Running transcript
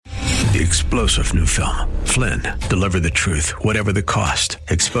The explosive new film, Flynn, deliver the truth, whatever the cost,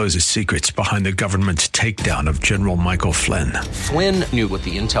 exposes secrets behind the government's takedown of General Michael Flynn. Flynn knew what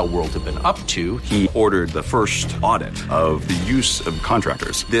the intel world had been up to. He ordered the first audit of the use of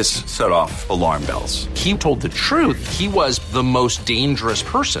contractors. This set off alarm bells. He told the truth. He was the most dangerous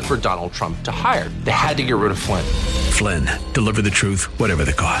person for Donald Trump to hire. They had to get rid of Flynn. Flynn, deliver the truth, whatever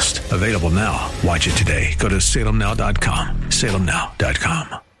the cost. Available now. Watch it today. Go to salemnow.com.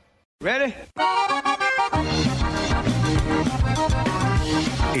 salemnow.com. Ready?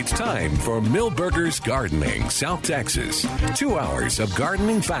 It's time for Milberger's Gardening, South Texas. 2 hours of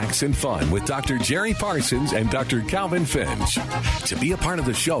gardening facts and fun with Dr. Jerry Parsons and Dr. Calvin Finch. To be a part of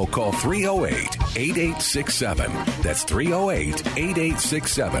the show, call 308-8867. That's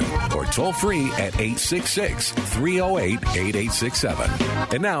 308-8867. Or toll free at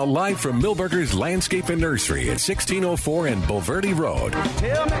 866-308-8867. And now, live from Milberger's Landscape and Nursery at 1604 and Bulverde Road.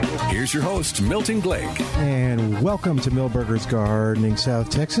 Here's your host, Milton Glueck. And welcome to Milberger's Gardening, South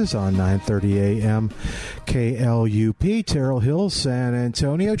Texas on 9:30 a.m. KLUP, Terrell Hills, San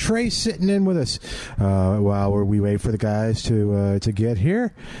Antonio. Trey's sitting in with us while we wait for the guys to get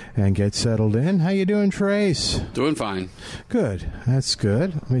here and get settled in. How you doing, Trace? Doing fine. Good. That's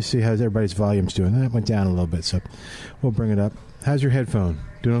good. Let me see how everybody's volume's doing. That went down a little bit, so we'll bring it up. How's your headphone?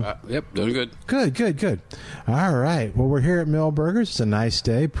 Doing? Yep, doing good. Good. All right. Well, we're here at Milberger's. It's a nice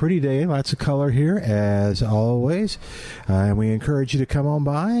day, pretty day, lots of color here as always, and we encourage you to come on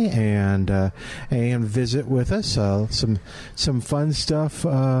by and visit with us. Some fun stuff,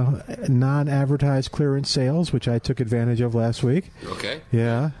 non-advertised clearance sales, which I took advantage of last week. Okay.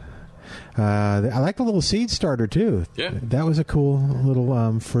 Yeah. I like the little seed starter too. Yeah. That was a cool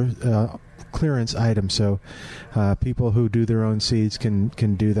little clearance item, so people who do their own seeds can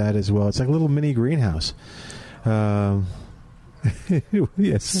do that as well. It's like a little mini greenhouse.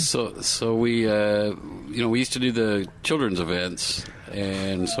 Yes. So we we used to do the children's events,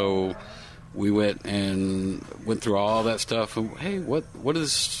 and so we went through all that stuff. And, hey, what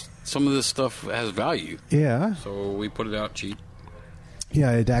is some of this stuff has value? Yeah. So we put it out cheap.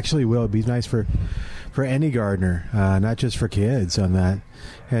 Yeah, it actually will be nice for any gardener, not just for kids on that.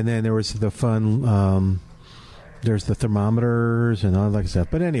 And then there was the fun, there's the thermometers and all that stuff.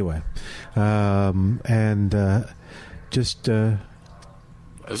 But anyway, just...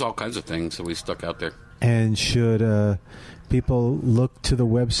 There's all kinds of things that we stuck out there. And should people look to the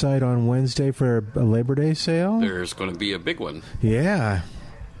website on Wednesday for a Labor Day sale? There's going to be a big one. Yeah.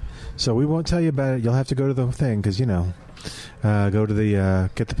 So we won't tell you about it. You'll have to go to the thing because, go to the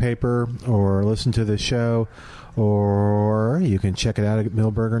get the paper or listen to the show, or you can check it out at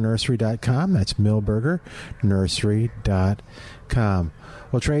milbergernursery.com. That's milbergernursery.com.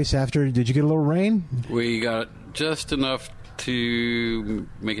 Well, Trace, did you get a little rain? We got just enough to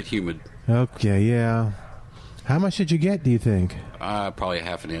make it humid. Okay, yeah. How much did you get, do you think? Probably a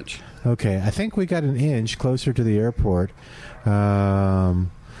half an inch. Okay, I think we got an inch closer to the airport. The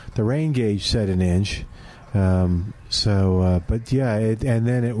rain gauge said an inch. But yeah, and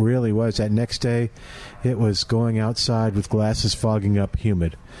then it really was. That next day, it was going outside with glasses fogging up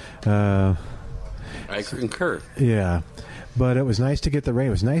humid. I concur. Yeah, but it was nice to get the rain.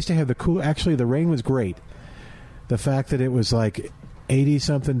 It was nice to have the cool. Actually, the rain was great. The fact that it was like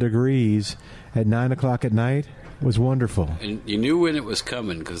 80-something degrees at 9 o'clock at night was wonderful. And you knew when it was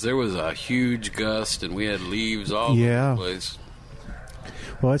coming because there was a huge gust and we had leaves all over the place.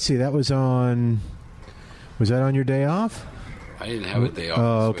 Well, let's see. That was on... Was that on your day off? I didn't have a day off.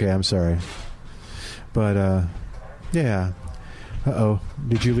 Oh, okay. I'm sorry. But, yeah. Uh-oh.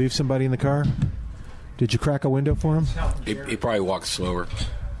 Did you leave somebody in the car? Did you crack a window for him? He probably walked slower.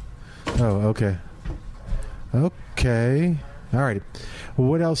 Oh, okay. Okay. All right. Well,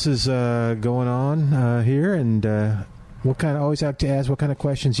 what else is going on here? And always have to ask, what kind of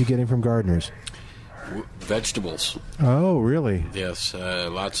questions you getting from gardeners? Vegetables. Oh, really? Yes,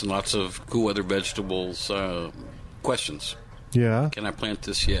 lots and lots of cool weather vegetables. Questions. Yeah. Can I plant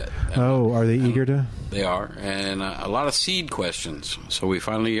this yet? Oh, are they eager to? They are, and a lot of seed questions. So we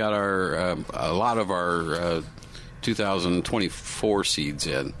finally got a lot of our 2024 seeds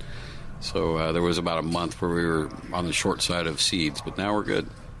in. So there was about a month where we were on the short side of seeds, but now we're good.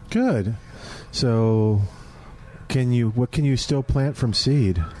 Good. So, what can you still plant from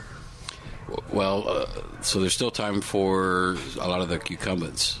seed? Well, so there's still time for a lot of the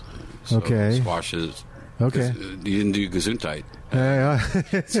cucumbers. So okay. Squashes. Okay. You didn't do gesundheit.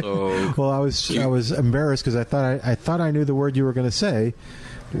 So well, I was embarrassed because I thought I knew the word you were going to say,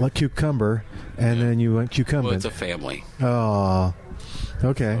 like cucumber, and then you went cucumber. Well, it's a family. Oh.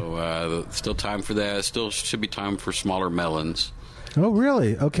 Okay. So still time for that. Still should be time for smaller melons. Oh,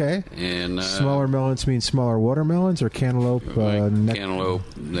 really? Okay. And smaller melons mean smaller watermelons or cantaloupe? Cantaloupe,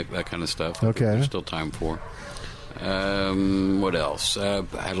 that kind of stuff. Okay. There's still time for. What else? I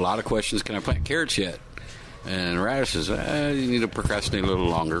had a lot of questions. Can I plant carrots yet? And radishes, you need to procrastinate a little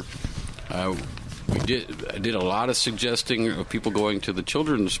longer. I did a lot of suggesting of people going to the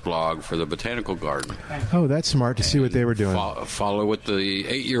children's blog for the botanical garden. Oh, that's smart to see what they were doing. Follow what the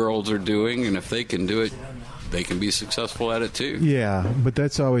 8-year-olds are doing, and if they can do it, they can be successful at it too. Yeah, but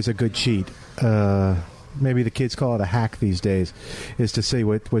that's always a good cheat. Maybe the kids call it a hack these days, is to see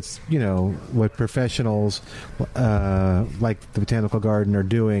what professionals like the botanical garden are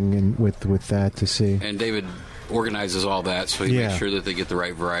doing, and with that to see. And David organizes all that, so he makes sure that they get the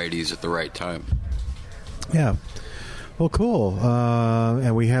right varieties at the right time. Yeah. Well, cool.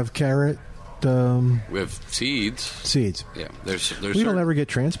 And we have carrot. We have seeds. Seeds. Yeah. There's we don't ever get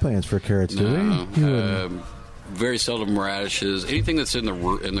transplants for carrots, do we? Very seldom radishes. Anything that's in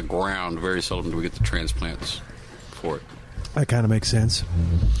the ground, very seldom do we get the transplants for it. That kind of makes sense.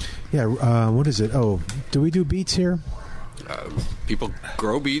 Yeah. What is it? Oh, do we do beets here? People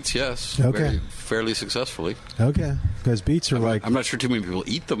grow beets, yes. Okay. Fairly successfully. Okay. Because beets are I'm not sure too many people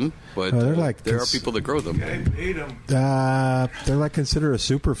eat them, but there are people that grow them. They're like considered a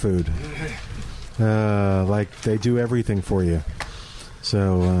superfood. Like they do everything for you.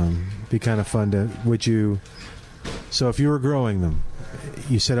 So be kind of fun to. So if you were growing them,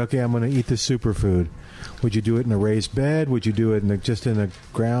 you said, okay, I'm going to eat this superfood. Would you do it in a raised bed? Would you do it just in the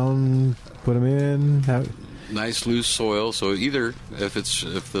ground? Put them in? Nice loose soil. So either if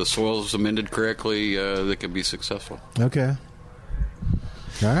the soil is amended correctly, they can be successful. Okay.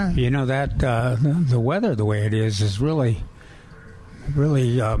 All right. You know that the weather the way it is really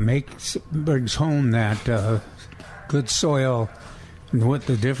brings home that good soil. And what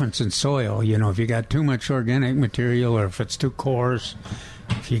the difference in soil, if you got too much organic material, or if it's too coarse,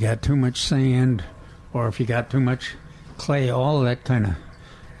 if you got too much sand, or if you got too much clay, all of that kind of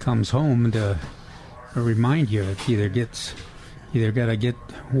comes home to remind you. It either got to get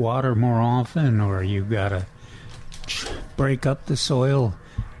water more often, or you got to break up the soil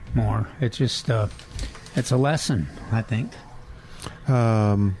more. It's just it's a lesson, I think.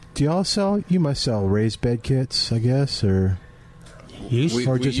 Do y'all sell? You must sell raised bed kits, I guess, or.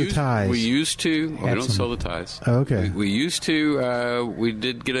 The ties? We used to. We don't sell the ties. Oh, okay. We used to. We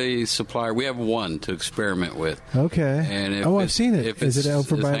did get a supplier. We have one to experiment with. Okay. And I've seen it. If is it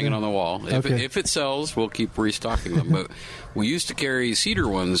over by hanging on the wall? If it sells, we'll keep restocking them. But we used to carry cedar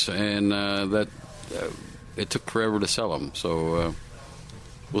ones, and it took forever to sell them. So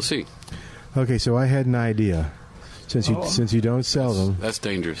we'll see. Okay, so I had an idea. Since you don't sell them, that's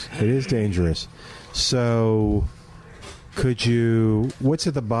dangerous. It is dangerous. So. Could you? What's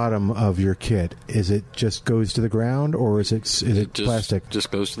at the bottom of your kit? Is it just goes to the ground, or is it plastic?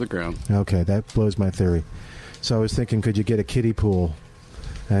 Just goes to the ground. Okay, that blows my theory. So I was thinking, could you get a kiddie pool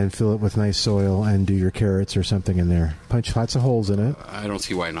and fill it with nice soil and do your carrots or something in there? Punch lots of holes in it. I don't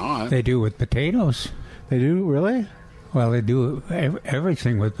see why not. They do with potatoes. They do, really? Well, they do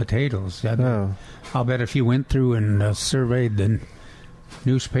everything with potatoes. I'll bet if you went through and surveyed the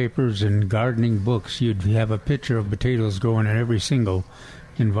newspapers and gardening books, you'd have a picture of potatoes growing in every single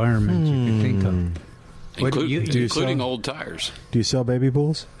environment you could think of. Including old tires. Do you sell baby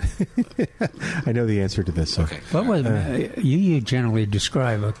pools? I know the answer to this. So. Okay. What was you generally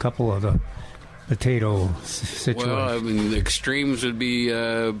describe a couple of the potato situations? Well, the extremes would be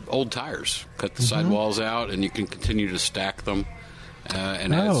old tires. Cut the sidewalls out, and you can continue to stack them.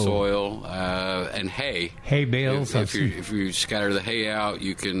 And add soil and hay. Hay bales. If you scatter the hay out,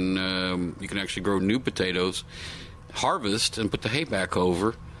 you can actually grow new potatoes, harvest, and put the hay back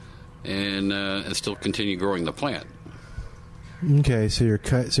over, and still continue growing the plant. Okay, so you're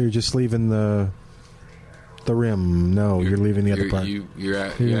just leaving the rim. No, you're leaving the other part. You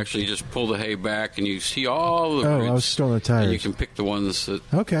actually just pull the hay back, and you see all the roots. I was still on the tires. And you can pick the ones that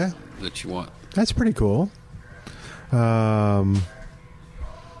you want. That's pretty cool.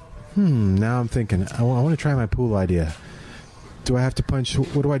 Now I'm thinking, I want to try my pool idea. Do I have to punch?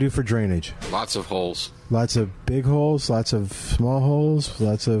 What do I do for drainage? Lots of holes. Lots of big holes, lots of small holes,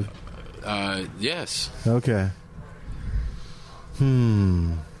 lots of... Yes. Okay.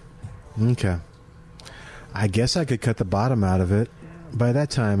 Okay. I guess I could cut the bottom out of it. By that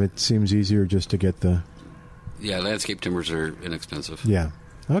time, it seems easier just to get the... Yeah, landscape timbers are inexpensive. Yeah.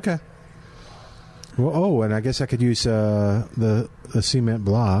 Okay. Well, and I guess I could use the cement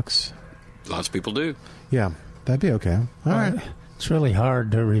blocks. Lots of people do. Yeah, that'd be okay. All right. It's really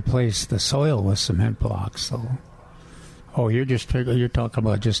hard to replace the soil with cement blocks, though. Oh, you're talking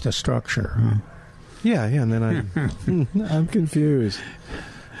about just a structure, huh? Yeah, and then I'm confused.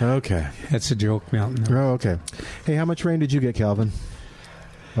 Okay. That's a joke, Milton. Oh, okay. Hey, how much rain did you get, Calvin,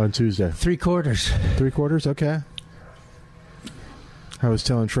 on Tuesday? 3/4. 3/4? Okay. I was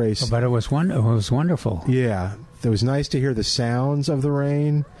telling Trace. But it was wonderful. Yeah. It was nice to hear the sounds of the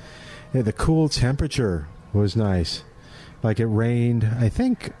rain. Yeah, the cool temperature was nice. Like it rained, I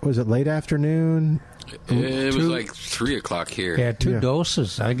think, was it late afternoon? It was like 3 o'clock here. Yeah, 2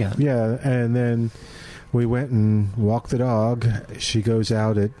 doses I got. Yeah, and then we went and walked the dog. She goes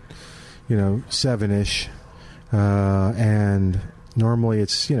out at, 7-ish. And normally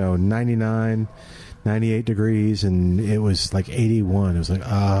it's, 99, 98 degrees, and it was like 81. It was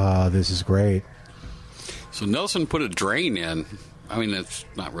like, this is great. So Nelson put a drain in. I mean, it's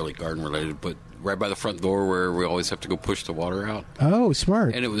not really garden related, but right by the front door where we always have to go push the water out. Oh,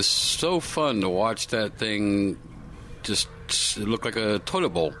 smart. And it was so fun to watch that thing it looked like a toilet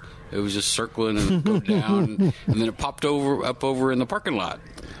bowl. It was just circling and go down, and then it popped up over in the parking lot.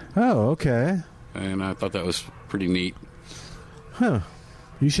 Oh, okay. And I thought that was pretty neat. Huh.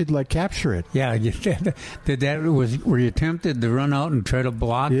 You should, capture it. Yeah, were you tempted to run out and try to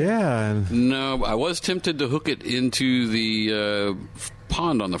block? Yeah. No, I was tempted to hook it into the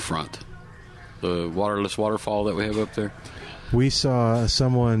pond on the front. The waterless waterfall that we have up there. We saw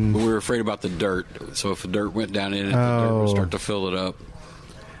someone... But we were afraid about the dirt. So if the dirt went down in it, the dirt would start to fill it up.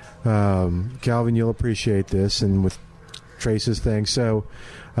 Calvin, you'll appreciate this, and with Trace's thing. So,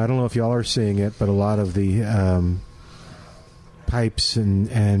 I don't know if y'all are seeing it, but a lot of the pipes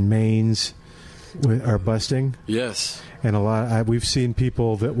and mains are busting. Yes. And we've seen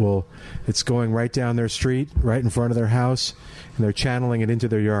people that it's going right down their street, right in front of their house, and they're channeling it into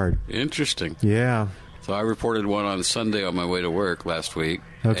their yard. Interesting. Yeah. So I reported one on Sunday on my way to work last week.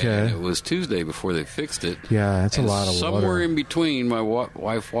 Okay. And it was Tuesday before they fixed it. Yeah, that's a lot of water. Somewhere in between, my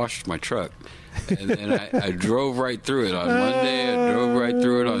wife washed my truck. And then I drove right through it on Monday. I drove right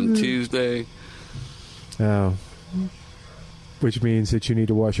through it on Tuesday. Oh. Which means that you need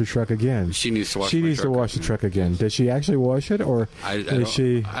to wash your truck again. She needs to wash the truck again. Does she actually wash it, or I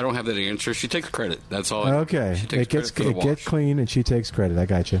don't have that answer. She takes credit. That's all. Okay. It gets clean, and she takes credit. I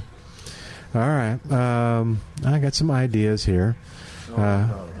got you. All right. I got some ideas here.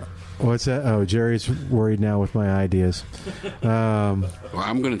 What's that? Oh, Jerry's worried now with my ideas. Well,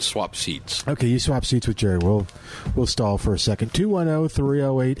 I'm going to swap seats. Okay, you swap seats with Jerry. We'll stall for a second.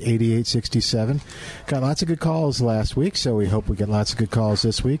 210-308-8867. Got lots of good calls last week, so we hope we get lots of good calls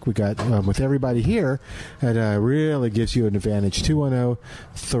this week. We got, with everybody here, it really gives you an advantage.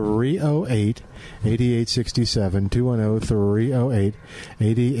 210-308-8867.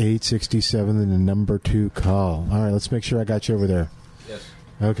 210-308-8867, and the number 2 call. All right, let's make sure I got you over there. Yes.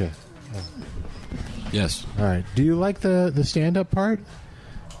 Okay. Yes. All right. Do you like the stand-up part?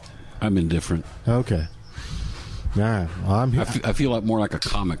 I'm indifferent. Okay. All right. Well, I feel more like a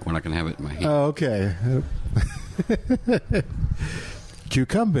comic when I can have it in my hand. Oh, okay.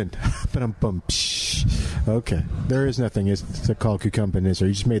 Cucumbent. Okay. There is nothing called cucumbent, is there?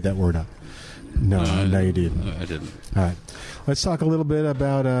 You just made that word up. No, you didn't. I didn't. All right. Let's talk a little bit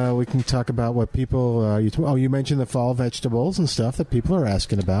about, we can talk about what people, you mentioned the fall vegetables and stuff that people are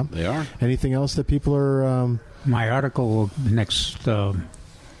asking about. They are. Anything else that people are... My article next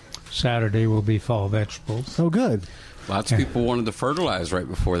Saturday will be fall vegetables. Oh, good. Lots of people wanted to fertilize right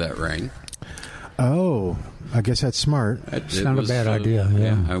before that rain. Oh, I guess that's smart. It's not a bad idea,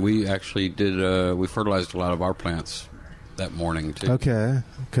 yeah. We actually did, we fertilized a lot of our plants that morning, too. Okay,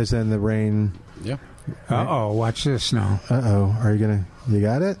 because then the rain... Yeah. Uh-oh, watch this now. Uh-oh, are you going to... You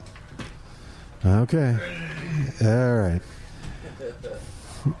got it? Okay. All right.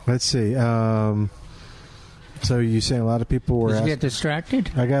 Let's see. So you saying a lot of people were... Did you get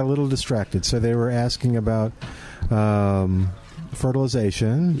distracted? I got a little distracted. So they were asking about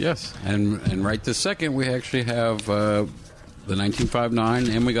fertilization. Yes, and right this second we actually have the 1959,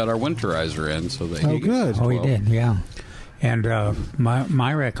 and we got our winterizer in. So good. Oh, we did, yeah. And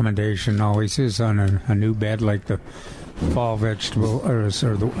my recommendation always is on a new bed like the fall vegetable, I'm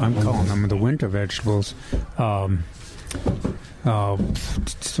calling them the winter vegetables. So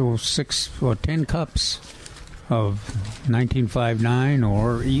 10 cups of 1959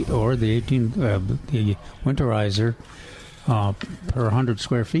 or the the winterizer per 100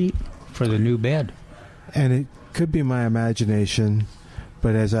 square feet for the new bed. And it could be my imagination.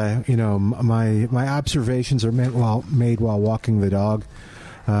 But as my observations are made while walking the dog,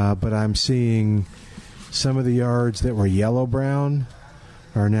 but I'm seeing some of the yards that were yellow-brown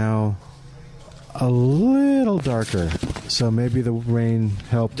are now a little darker. So maybe the rain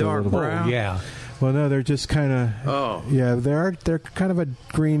helped a little bit. Yeah. Well, no, they're just kind of. Yeah, they're kind of a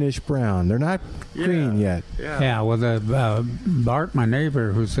greenish brown. They're not green yet. Yeah. Well, the Bart, my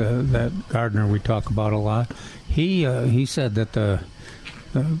neighbor, who's that gardener we talk about a lot, he said that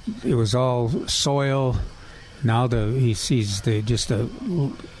it was all soil. Now he sees just a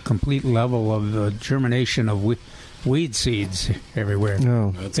complete level of germination of weed seeds everywhere.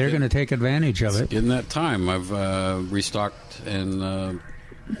 No, they're going to take advantage of it. In that time, I've restocked and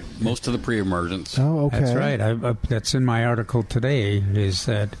most of the pre-emergents. Oh, okay. That's right. That's in my article today. Is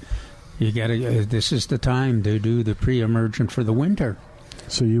that you got to? This is the time to do the pre-emergent for the winter.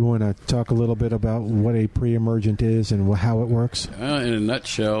 So you want to talk a little bit about what a pre-emergent is and how it works? In a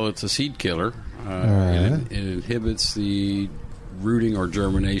nutshell, it's a seed killer. It inhibits the rooting or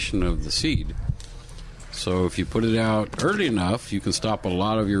germination of the seed. So if you put it out early enough, you can stop a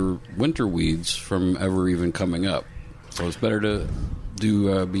lot of your winter weeds from ever even coming up. So it's better to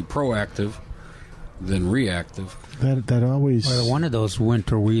be proactive than reactive. That always. Well, one of those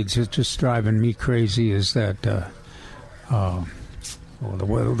winter weeds that's just driving me crazy is that the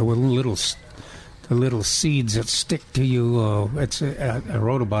little seeds that stick to you. I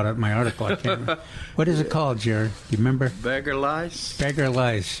wrote about it in my article. I can't remember. What is it called, Jerry? Do you remember? Beggar lice. Beggar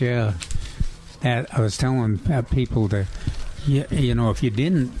lice, yeah. I was telling people that, if you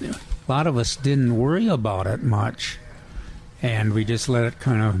didn't, a lot of us didn't worry about it much, and we just let it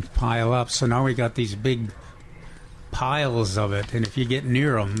kind of pile up. So now we got these big piles of it, and if you get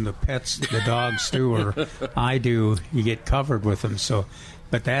near them, the pets, the dogs do, or I do, you get covered with them. So,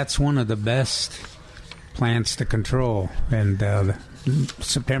 but that's one of the best plants to control, and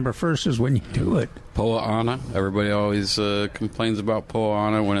September 1st is when you do it. Poa annua. Everybody always complains about Poa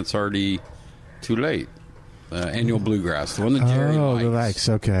annua when it's already too late. Annual bluegrass, the one that Jerry likes.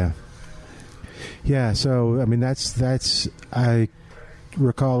 Okay. Yeah, so I mean that's I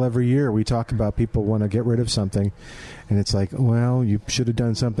recall every year we talk about people want to get rid of something, and it's like, well, you should have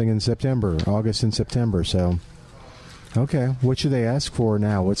done something in September, August and September. So, okay, what should they ask for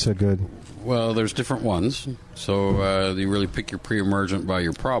now? What's a good? Well, there's different ones. So you really pick your pre-emergent by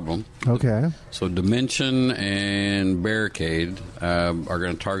your problem. Okay. So Dimension and Barricade are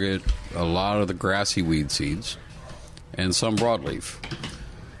going to target a lot of the grassy weed seeds and some broadleaf.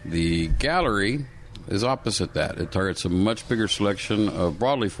 The Gallery is opposite that. It targets a much bigger selection of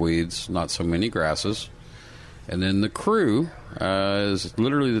broadleaf weeds, not so many grasses. And then the Crew is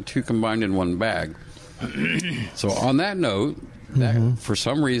literally the two combined in one bag. So on that note, for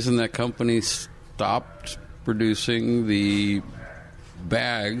some reason that company stopped producing the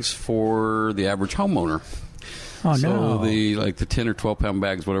bags for the average homeowner. Oh, so no. the 10 or 12 pound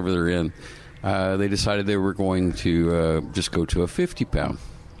bags, whatever they're in, they decided they were going to just go to a 50 pound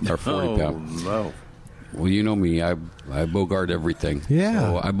or 40 pound. No. Well, you know me, I Bogart everything. Yeah.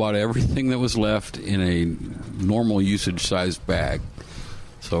 So I bought everything that was left in a normal usage sized bag.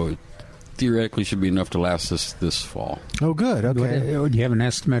 So it theoretically should be enough to last this fall. Oh, good. Okay. Do you have an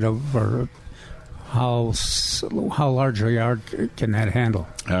estimate of how large a yard can that handle?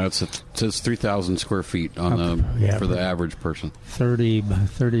 It says 3,000 square feet on for the average person.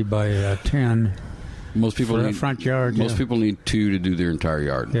 30 by 10. Most people for need a front yard. Most people need 2 to do their entire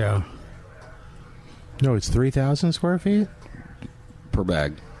yard. Yeah. No, it's 3,000 square feet per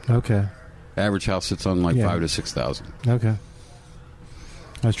bag. Okay. Average house sits on 5 to 6,000. Okay.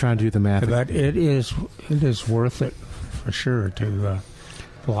 I was trying to do the math. But it is worth it for sure to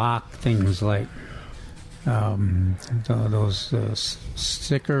block things like those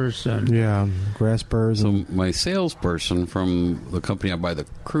stickers and grass burrs. So my salesperson from the company I buy the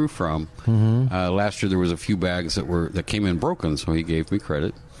Crew from, last year there was a few bags that came in broken, so he gave me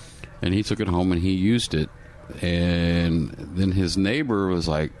credit, and he took it home and he used it, and then his neighbor was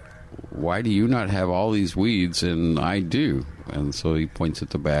like, "Why do you not have all these weeds and I do?" And so he points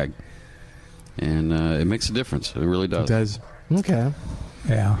at the bag, and it makes a difference. It really does. It does. Okay.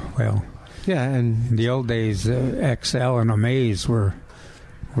 Yeah. Well. Yeah, and in the old days, XL and Amaze were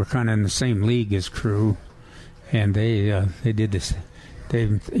kind of in the same league as Crew, and they did this.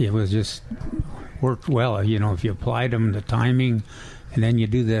 It was just worked well. If you applied them, the timing, and then you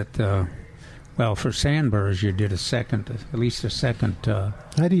do that. For sandburrs, you did at least a second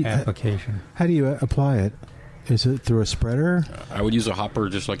application. How do you apply it? Is it through a spreader? I would use a hopper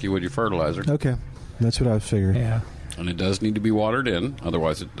just like you would your fertilizer. Okay, that's what I was figuring. Yeah, and it does need to be watered in,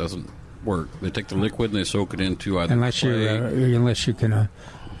 otherwise it doesn't work. They take the liquid and they soak it into either unless you can are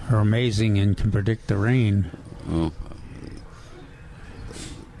amazing and can predict the rain. Oh,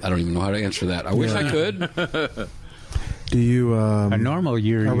 I don't even know how to answer that. I wish I could. Do you a normal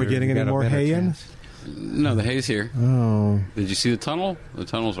year? Are we getting any more hay in? No, the hay's here. Oh. Did you see the tunnel? The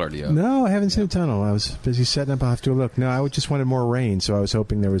tunnel's already up. No, I haven't seen the tunnel. I was busy setting up. I'll have to look. No, I just wanted more rain, so I was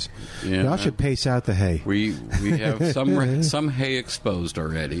hoping there was... Yeah, y'all should pace out the hay. We have some hay exposed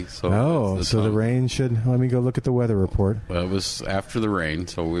already. So so the rain should... Let me go look at the weather report. Well, it was after the rain,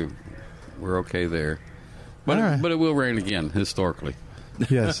 so we're okay there. But All right. But it will rain again, historically.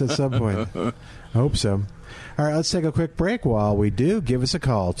 Yes, at some point. I hope so. All right, let's take a quick break. While we do, give us a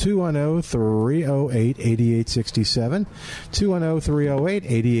call, 210-308-8867,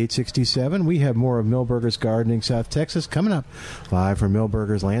 210-308-8867. We have more of Milberger's Gardening South Texas coming up live from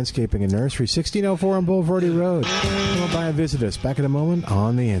Milberger's Landscaping and Nursery, 1604 on Boulevardy Road. Come on by and visit us. Back in a moment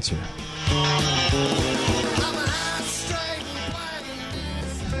on The Answer.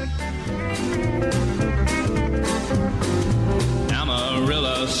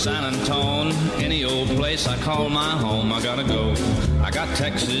 San Antone, any old place I call my home, I gotta go. I got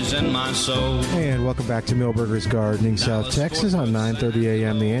Texas in my soul. And welcome back to Milberger's Gardening South Texas on 9:30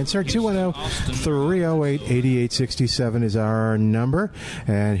 a.m. The Answer. 210-308-8867 is our number.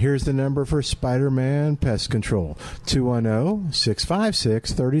 And here's the number for Spider-Man Pest Control,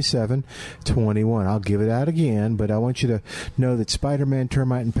 210-656-3721. I'll give it out again, but I want you to know that Spider-Man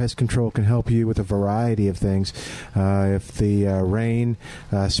Termite and Pest Control can help you with a variety of things. If the rain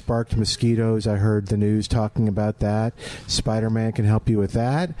sparked mosquitoes, I heard the news talking about that. Spider-Man can help you with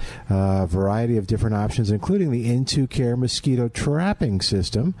that. A variety of different options, including the Into Care mosquito trapping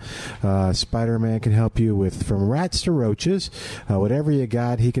system. Spider-Man can help you with from rats to roaches. Whatever you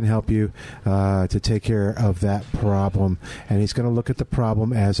got, he can help you to take care of that problem. And he's going to look at the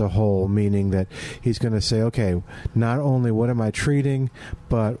problem as a whole, meaning that he's going to say, okay, not only what am I treating,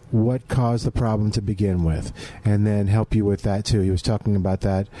 but what caused the problem to begin with, and then help you with that too. He was talking about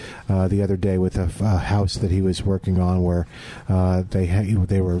that the other day with a house that he was working on, where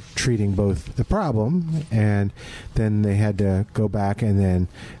they were treating both the problem, and then they had to go back and then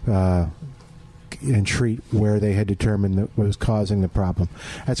and treat where they had determined that was causing the problem.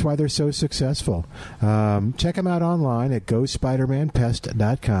 That's why they're so successful. Check them out online at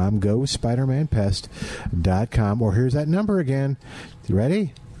GoSpidermanPest.com, GoSpidermanPest.com, or here's that number again. You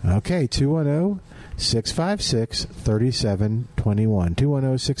ready? Okay, 210-656-3721.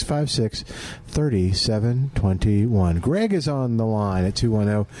 210-656-3721. Greg is on the line at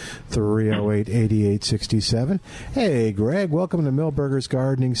 210-308-8867. Hey, Greg, welcome to Milberger's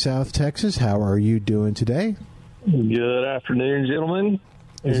Gardening South Texas. How are you doing today? Good afternoon, gentlemen.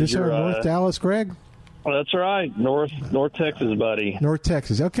 Is this our North Dallas, Greg? That's right. North Texas, buddy. North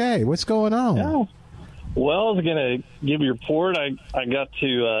Texas. Okay, what's going on? Yeah. Well, I was going to give you a report. I got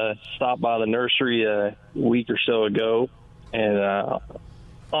to stop by the nursery a week or so ago, and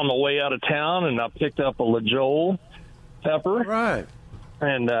on the way out of town, and I picked up a LaJoel pepper. Right.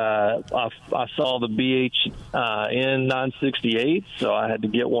 And I saw the BHN 968, so I had to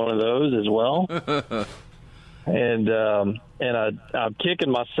get one of those as well. and I'm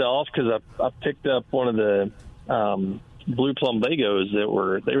kicking myself because I picked up one of the blue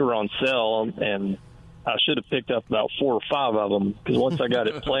plumbagos they were on sale, and I should have picked up about 4 or 5 of them, because once I got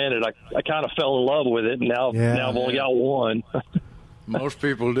it planted, I kind of fell in love with it, and now I've only got one. Most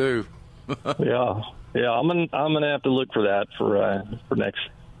people do. Yeah. I'm gonna have to look for that for next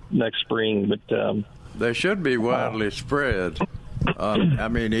spring. But they should be widely spread. I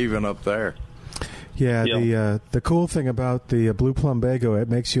mean, even up there. Yeah, the cool thing about the blue plumbago, it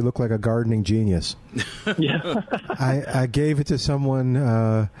makes you look like a gardening genius. Yeah. I gave it to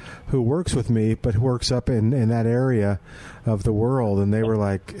someone who works with me, but works up in that area of the world, and they were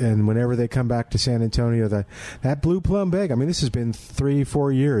like, and whenever they come back to San Antonio, that blue plumbago, I mean, this has been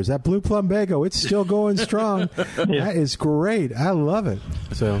 3-4 years, that blue plumbago, it's still going strong. Yeah. That is great. I love it.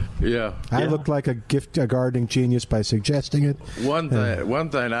 So I looked like a gardening genius by suggesting it. One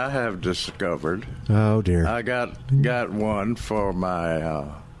thing I have discovered. Oh dear. I got one for my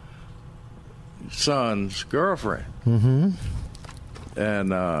son's girlfriend. Mm-hmm.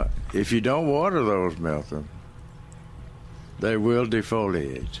 And if you don't water those, Milton, they will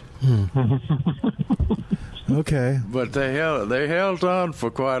defoliate. Okay. But they held on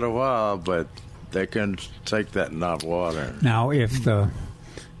for quite a while, but they can take that not watering. Now, if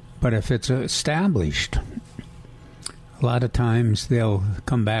it's established, a lot of times they'll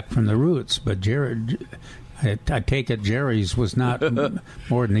come back from the roots. But I take it Jerry's was not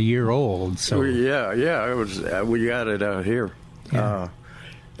more than a year old. So it was. We got it out here,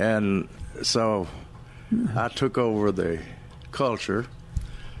 and so I took over the culture,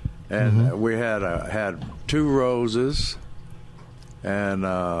 and we had 2 roses and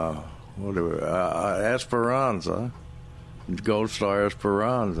Esperanza, Gold Star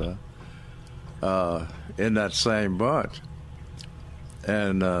Esperanza, in that same bunch.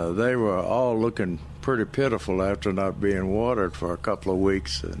 And they were all looking pretty pitiful after not being watered for a couple of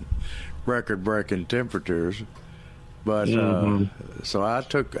weeks and record-breaking temperatures. But so I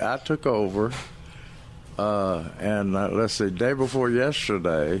took over, and let's see, day before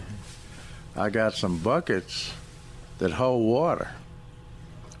yesterday, I got some buckets that hold water,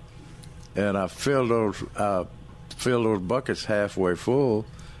 and I filled those buckets halfway full,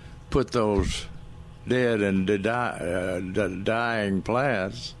 put those dead and dying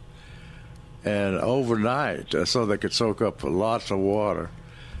plants, and overnight, so they could soak up lots of water.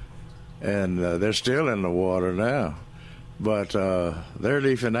 And they're still in the water now, but they're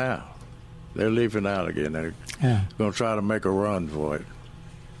leafing out. They're leafing out again. They're going to try to make a run for it.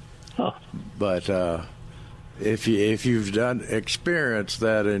 Huh. But if you've experienced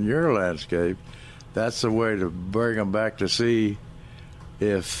that in your landscape, that's the way to bring them back to see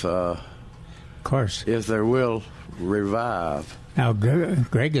if, of course, if they will revive. Now,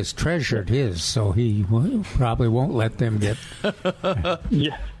 Greg has treasured his, so he probably won't let them get.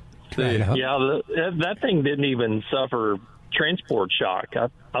 Yeah. That thing didn't even suffer transport shock.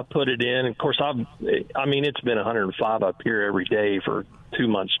 I put it in. Of course, I mean, it's been 105 up here every day for 2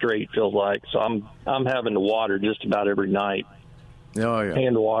 months straight, feels like. So I'm having to water just about every night. Oh yeah,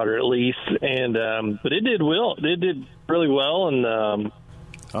 hand water at least. And but it did well. It did really well. And are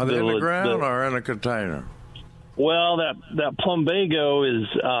they in the ground or in a container? Well, that plumbago is.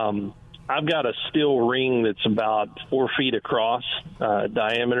 I've got a steel ring that's about 4 feet across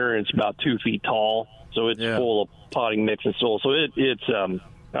diameter, and it's about 2 feet tall. So it's full of potting mix and soil. So it's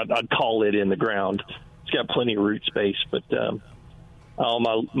I'd call it in the ground. It's got plenty of root space, but my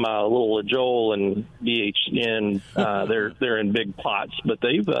little Joel and BHN they're in big pots, but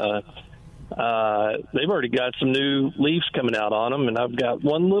they've already got some new leaves coming out on them, and I've got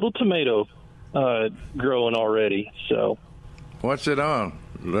one little tomato growing already. So what's it on?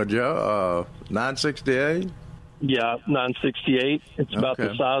 968? Yeah, 968. It's about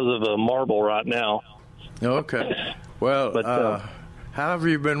the size of a marble right now. Okay. Well, but, how have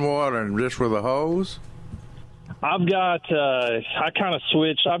you been watering? Just with a hose? I've got, I kind of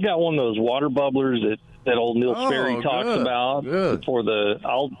switched. I've got one of those water bubblers that old Neil Sperry talks about. Good.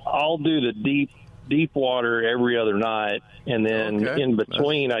 I'll do the deep water every other night, and then in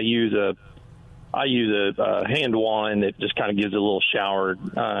between I use a hand wand that just kind of gives it a little shower.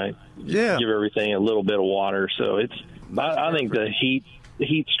 Give everything a little bit of water. So it's. I think the heat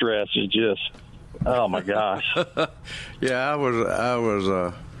stress is just. Oh my gosh. Yeah, I was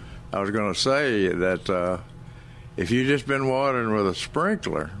going to say that if you've just been watering with a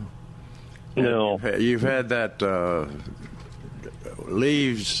sprinkler, you've had that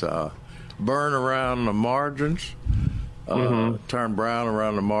leaves burn around the margins. Turn brown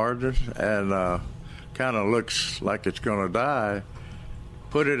around the margins, and kind of looks like it's going to die.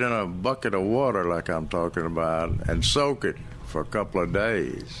 Put it in a bucket of water like I'm talking about and soak it for a couple of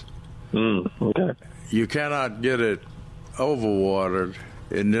days. Okay. You cannot get it overwatered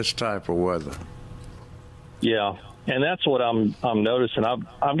in this type of weather. Yeah, and that's what I'm noticing. I've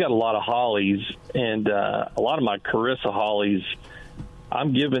got a lot of hollies, and a lot of my Carissa hollies,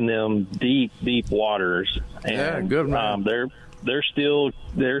 I'm giving them deep waters, and good man. They're still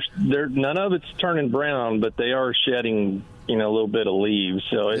none of it's turning brown, but they are shedding a little bit of leaves.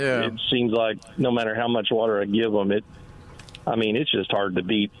 So it seems like no matter how much water I give them, it's just hard to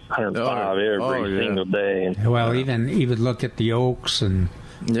beat 105 every single day. And, even look at the oaks and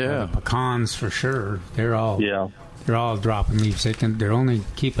the pecans for sure. They're all dropping leaves. They're only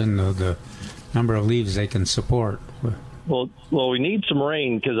keeping the number of leaves they can support. Well, we need some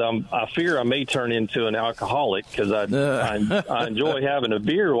rain because I fear I may turn into an alcoholic because I enjoy having a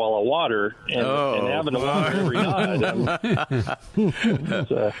beer while I water and having a water every night.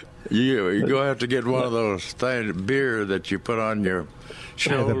 You're going to have to get one of those beer that you put on your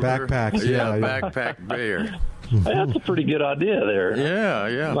shoulder. The backpacks. Backpack beer. That's a pretty good idea there.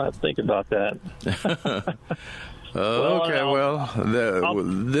 Yeah. I might think about that.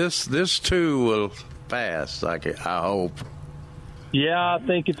 This too will pass, I hope. Yeah, I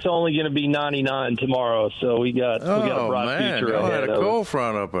think it's only going to be 99 tomorrow, so we got a bright future ahead. Had a cold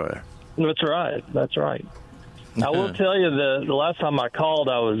front up there. That's right. I will tell you the last time I called,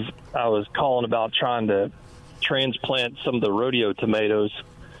 I was calling about trying to transplant some of the rodeo tomatoes,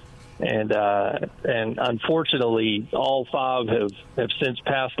 and unfortunately, all 5 have since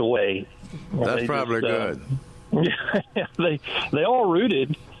passed away. That's probably good. Yeah, they all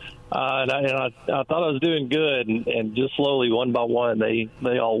rooted. And I thought I was doing good, and just slowly, one by one, they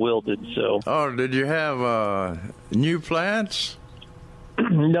all wilted. So. Oh, did you have new plants?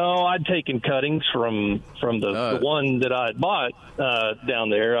 No, I'd taken cuttings from the one that I had bought down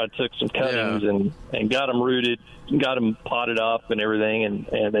there. I took some cuttings and got them rooted, got them potted up and everything,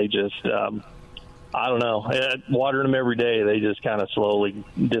 and they just, I don't know, watering them every day, they just kind of slowly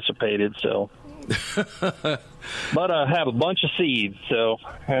dissipated, so. But I have a bunch of seeds, so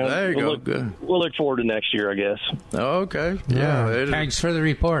there you go. Good. We'll look forward to next year, I guess. Okay. Yeah. Thanks for the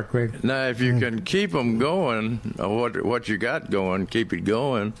report, Greg. Now, if you can keep them going, what you got going, keep it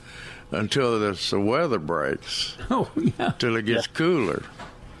going until the weather breaks. Oh, yeah. Till it gets cooler.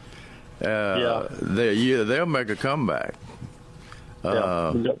 They'll make a comeback.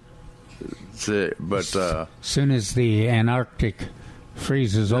 But soon as the Antarctic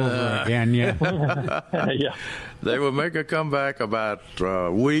freezes over again, yeah. They will make a comeback about a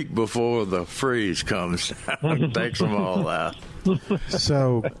week before the freeze comes down. Takes them all out.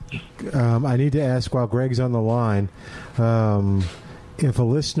 So I need to ask while Greg's on the line, if a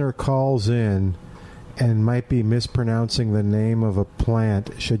listener calls in and might be mispronouncing the name of a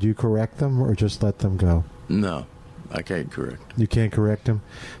plant, should you correct them or just let them go? No, I can't correct. You can't correct them?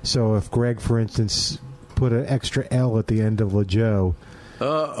 So if Greg, for instance, put an extra L at the end of LeJoe.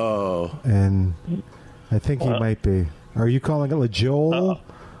 Uh-oh. And I think he might be. Are you calling it LeJoel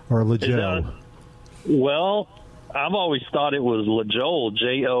or LeJoe? Well, I've always thought it was LeJoel,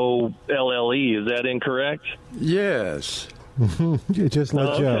 Jolle. Is that incorrect? Yes. Just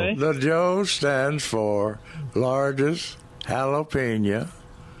LeJoe. Okay. LeJoe stands for largest jalapeno.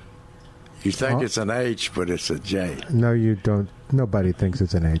 You think it's an H, but it's a J. No, you don't. Nobody thinks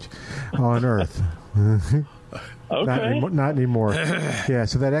it's an H on Earth. Okay. Not anymore. Yeah,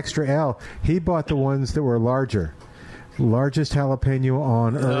 so that extra L, he bought the ones that were larger. Largest jalapeno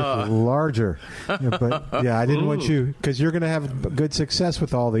on Earth, larger. But, yeah, I didn't want you, because you're going to have good success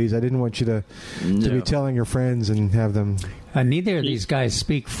with all these. I didn't want you to be telling your friends and have them. Neither of these guys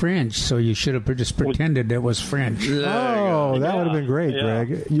speak French, so you should have just pretended it was French. Oh, that would have been great,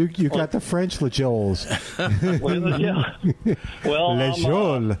 Greg. You got the French LeJoels. Well,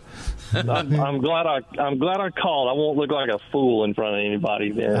 LeJoel. I'm glad I called. I won't look like a fool in front of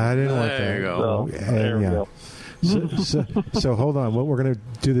anybody then. I didn't want that. There you go. There we go. So hold on. What we're going to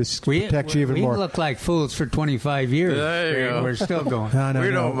do this protect you even more. We look like fools for 25 years. There you go. We're still going. No,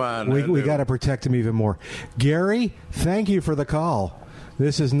 we don't mind. We got to protect him even more. Gary, thank you for the call.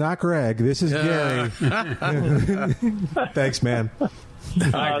 This is not Greg. This is Gary. Thanks, man.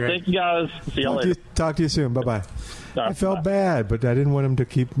 Thank you, guys. See y'all later. Talk to you soon. Bye-bye. I felt bad, but I didn't want him to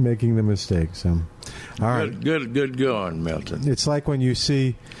keep making the mistake. So, all right. Good going, Milton. It's like when you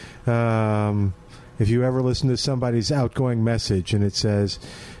see, if you ever listen to somebody's outgoing message and it says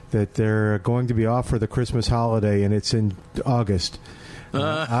that they're going to be off for the Christmas holiday and it's in August.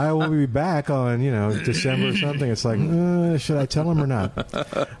 I will be back on, December or something. It's like, should I tell him or not? All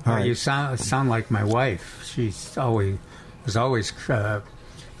right. You sound like my wife. She's was always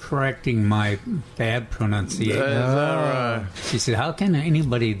correcting my bad pronunciation. Is that right? She said, how can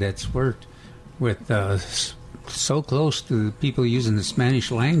anybody that's worked with so close to the people using the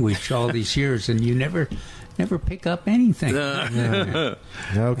Spanish language all these years and you never pick up anything? Okay.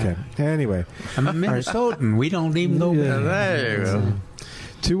 Anyway. I'm a Minnesotan. We don't even go back. There you go.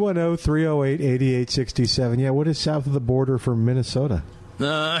 210-308-8867. Yeah, what is south of the border for Minnesota?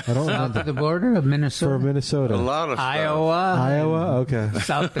 I don't South remember. of the border of Minnesota? For Minnesota. A lot of stuff. Iowa? Okay.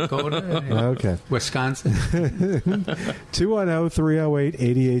 South Dakota? Okay. Wisconsin?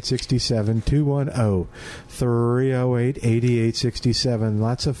 210-308-8867. 210-308-8867.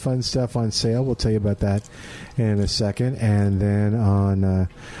 Lots of fun stuff on sale. We'll tell you about that in a second. And then on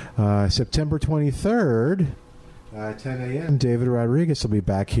September 23rd, 10 a.m., David Rodriguez will be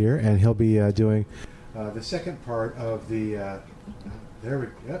back here, and he'll be doing the second part of the... there we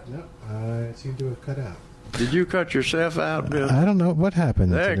go. No, it seemed to have cut out. Did you cut yourself out, Bill? I don't know what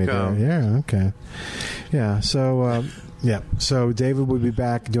happened. There to it me comes. there. Yeah, okay. Yeah, so... So David will be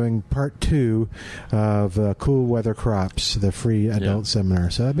back doing part 2 of Cool Weather Crops, the free adult seminar.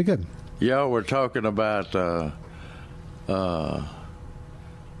 So that'd be good. Yeah, we're talking about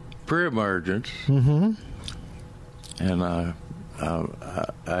pre-emergence. Mm-hmm. And I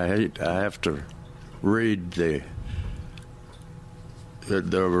have to read the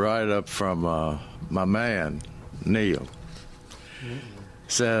write-up from my man, Neil.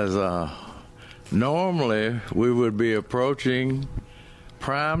 Says, normally we would be approaching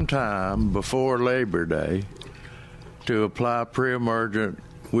prime time before Labor Day to apply pre-emergent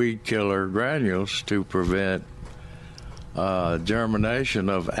weed killer granules to prevent germination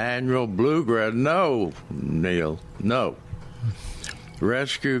of annual bluegrass. No, Neil, no.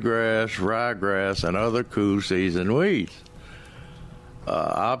 Rescue grass, ryegrass, and other cool season weeds.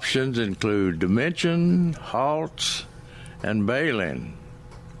 Options include Dimension, Halts, and Baleen.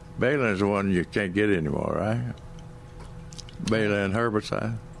 Baleen is the one you can't get anymore, right? Baleen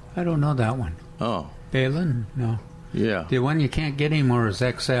herbicide. I don't know that one. Oh. Baleen? No. Yeah. The one you can't get anymore is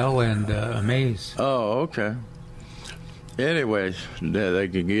XL and Amaze. Oh, okay. Anyway, they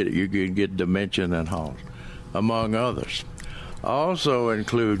can get you can get Dimension and Halt, among others. Also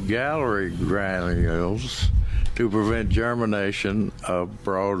include gallery granules to prevent germination of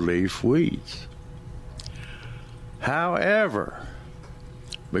broadleaf weeds. However,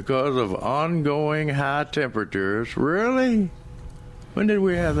 because of ongoing high temperatures, really? When did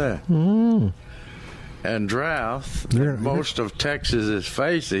we have that? And drought that most of Texas is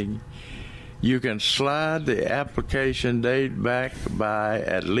facing, you can slide the application date back by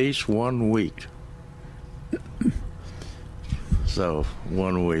at least 1 week. So,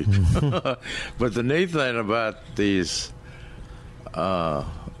 1 week. But the neat thing about these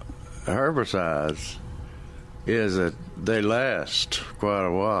herbicides is that they last quite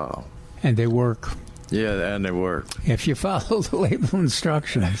a while. And they work. Yeah, and they work. If you follow the label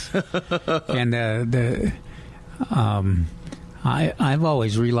instructions. And I've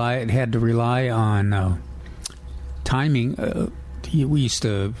always had to rely on timing. We used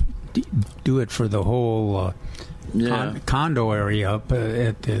to do it for the whole condo area up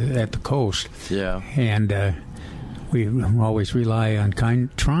at the coast. Yeah. And we always rely on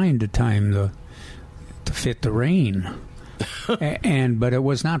trying to time to fit the rain. But it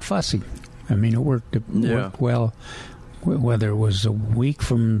was not fussy. I mean, it worked well, whether it was a week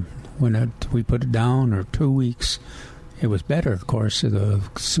from when we put it down or 2 weeks. It was better, of course, the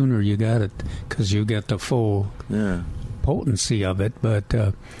sooner you got it, because you get the full potency of it. But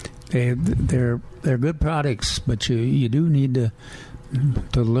they're good products, but you do need to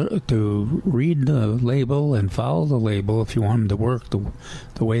read the label and follow the label if you want them to work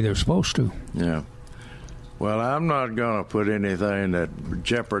the way they're supposed to. Yeah. Well, I'm not going to put anything that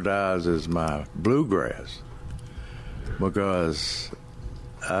jeopardizes my bluegrass, because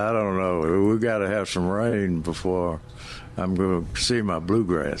I don't know. We got to have some rain before I'm going to see my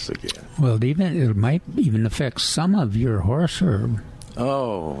bluegrass again. Well, it might even affect some of your horse herb.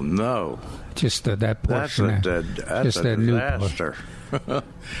 Oh no! Just that portion. That's a disaster.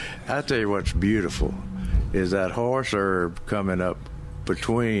 I tell you what's beautiful is that horse herb coming up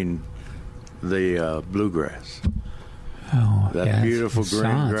between the bluegrass. Oh, that beautiful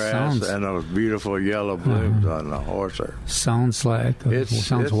green grass and those beautiful yellow blooms on the horse herb. Sounds wonderful.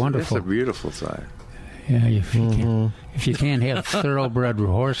 It's a beautiful thing. Yeah, if you can't have thoroughbred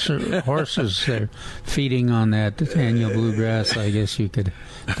horses feeding on that annual bluegrass, I guess you could.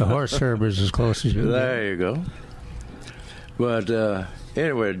 The horse herb is as close as you can. There you go. But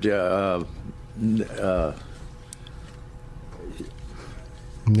anyway,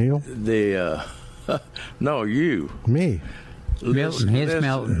 Neil? No, you. Me.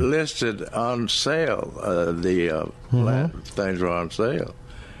 Milton. Listed on sale. Things are on sale.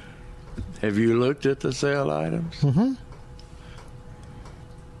 Have you looked at the sale items? Mm-hmm.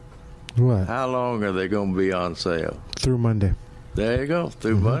 What? How long are they going to be on sale? Through Monday. There you go,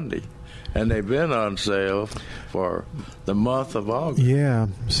 through Monday. And they've been on sale for the month of August. Yeah,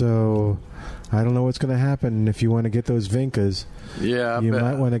 so I don't know what's going to happen if you want to get those Vincas. Yeah, you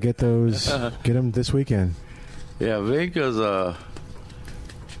might want to get those, get them this weekend. Yeah, Vincas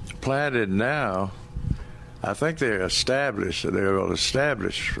planted now. I think they're established. They're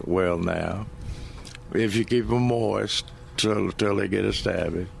established well now, if you keep them moist till they get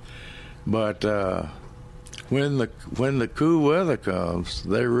established. But when the cool weather comes,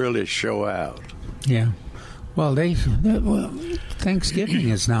 they really show out. Yeah. Well, Thanksgiving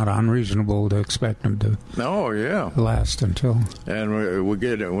is not unreasonable to expect them to. Oh yeah. Last until. And when we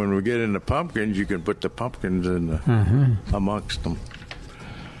get into pumpkins, you can put the pumpkins in amongst them.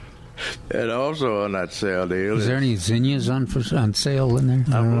 And also on that sale deal, is there any zinnias on sale in there?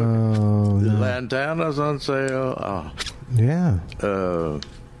 Lantana's on sale. Oh. Yeah.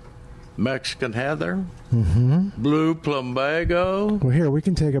 Mexican heather. Mm-hmm. Blue plumbago. Well, here we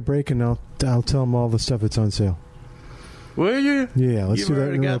can take a break and I'll tell them all the stuff that's on sale. Will you? Yeah, let's do that. You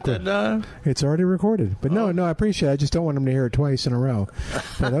already got that done? It's already recorded. But no, I appreciate it. I just don't want them to hear it twice in a row.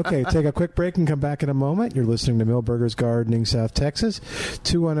 But okay, take a quick break and come back in a moment. You're listening to Milberger's Gardening, South Texas.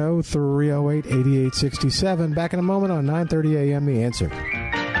 210-308-8867. Back in a moment on 9:30 a.m. The Answer.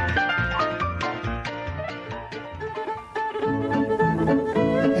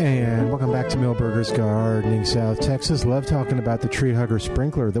 And welcome back to Milberger's Gardening, South Texas. Love talking about the Tree Hugger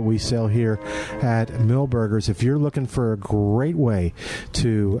Sprinkler that we sell here at Milberger's. If you're looking for a great way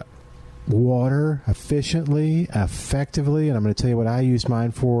to water efficiently, effectively, and I'm going to tell you what I used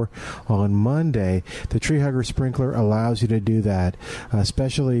mine for on Monday. The Tree Hugger Sprinkler allows you to do that,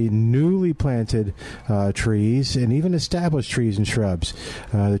 especially newly planted trees and even established trees and shrubs.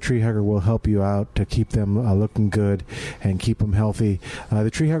 The Tree Hugger will help you out to keep them looking good and keep them healthy.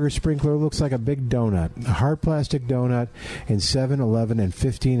 The Tree Hugger Sprinkler looks like a big donut, a hard plastic donut in 7, 11, and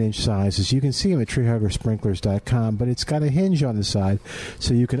 15-inch sizes. You can see them at treehuggersprinklers.com, but it's got a hinge on the side,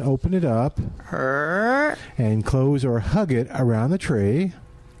 so you can open it up and close or hug it around the tree.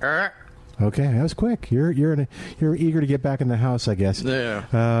 Okay, that was quick. You're eager to get back in the house, I guess. Yeah.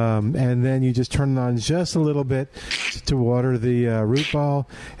 And then you just turn it on just a little bit to water the root ball,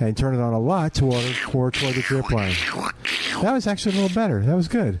 and turn it on a lot to water toward the drip line. That was actually a little better. That was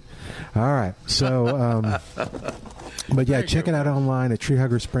good. All right. So, but yeah, check it out online at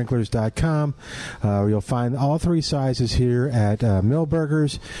treehuggersprinklers.com. You'll find all 3 sizes here at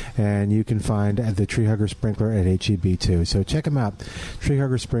Millburgers, and you can find the Tree Hugger Sprinkler at HEB too. So check them out,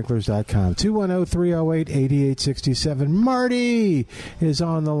 treehuggersprinklers.com. 210-308-8867. Marty is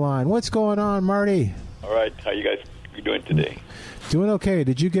on the line. What's going on, Marty? All right. How you guys doing today? Doing okay.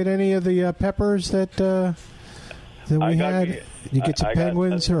 Did you get any of the peppers that we had? Did you get some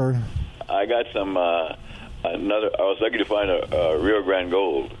penguins or? I got some. I was lucky to find a Rio Grande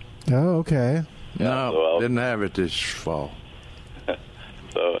Gold. Oh, okay. No, so didn't have it this fall.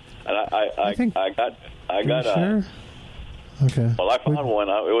 So, and I got sure? Okay. Well, I found one.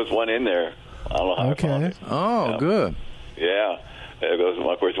 It was one in there. I don't know how I found it. Oh, good. Yeah, it was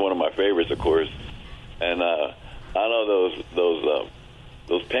of course one of my favorites, of course. And I know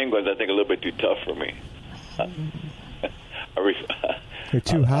those penguins. I think a little bit too tough for me. They're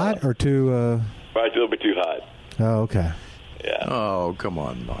too hot or too? Probably a little bit too hot. Oh, okay. Yeah. Oh, come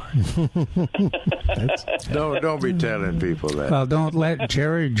on, Mark. don't be telling people that. Well, don't let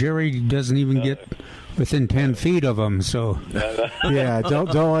Jerry. Jerry doesn't even get within 10 feet of them. So yeah,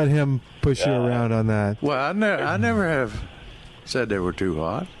 don't let him push you around on that. Well, I never have said they were too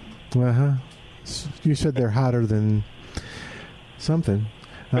hot. You said they're hotter than something.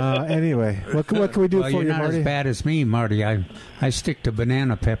 Anyway, what can we do for you, Marty? You're not as bad as me, Marty. I stick to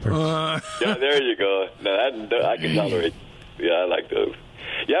banana peppers. Yeah, there you go. No, I can tolerate. Yeah, I like those.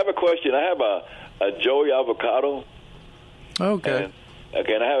 Yeah, I have a question. I have a Joey avocado. Okay. And I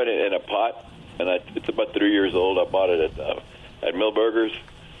have it in a pot, and it's about 3 years old. I bought it at Millburgers,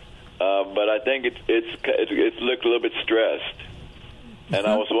 but I think it's looked a little bit stressed, and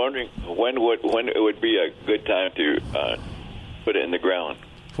I was wondering when it would be a good time to put it in the ground.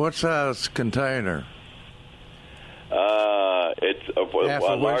 What size container? It's a half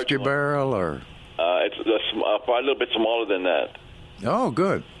a whiskey barrel, or it's probably a little bit smaller than that. Oh,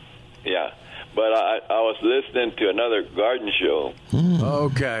 good. Yeah, but I was listening to another garden show.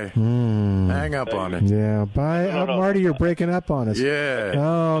 Okay, hang up on it. Yeah, bye, no. Marty. You're breaking up on us. Yeah.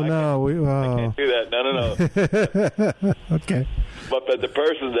 Oh no, I can't do that. No. Okay. But the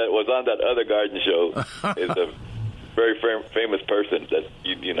person that was on that other garden show is a very famous person that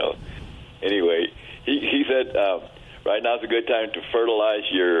you know. Anyway, he said right now is a good time to fertilize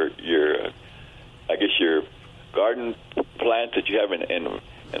your garden plants that you have in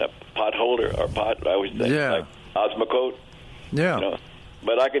a pot holder or pot. I would say, like Osmocote. Yeah. You know?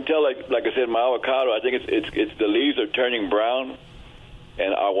 But I can tell, like I said, my avocado. I think it's the leaves are turning brown,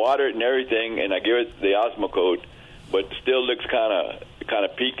 and I water it and everything, and I give it the Osmocote, but it still looks kind of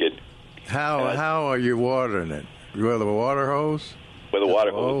peaked. How are you watering it? With a water hose? With a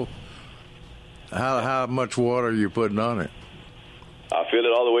water hose. How much water are you putting on it? I fill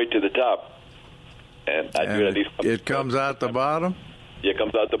it all the way to the top, and I do it at least. It comes out the bottom? Yeah, it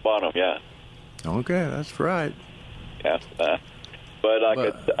comes out the bottom. Yeah. Okay, that's right. Yeah, but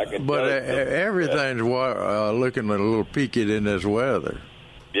I can. But everything's looking a little peaked in this weather.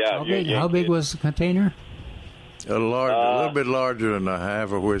 Yeah. How big was the container? A little bit larger than a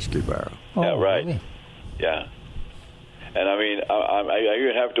half a whiskey barrel. Yeah, right. Really? Yeah. And I mean, I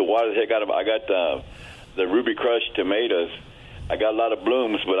even have to water the heck out of them. I got the Ruby Crush tomatoes. I got a lot of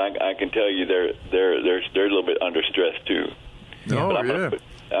blooms, but I can tell you they're a little bit under stress too. Oh, but I'm yeah.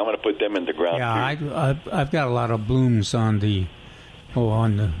 I'm going to put them in the ground. Yeah, too. I've got a lot of blooms on them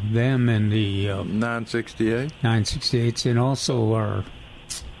and the 968s, and also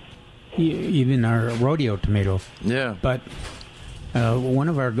even our rodeo tomato. Yeah, but one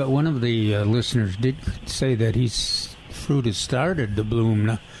of the listeners did say that his fruit has started to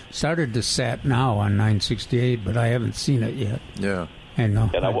bloom, started to set now on 968, but I haven't seen it yet. Yeah. And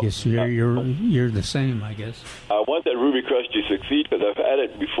I guess you're the same, I guess. I want that Ruby Crush to succeed because I've had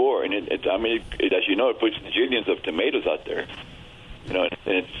it before, and as you know, it puts jillions of tomatoes out there. You know,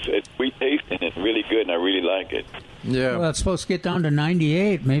 and it's sweet tasting and really good, and I really like it. Yeah. Well, it's supposed to get down to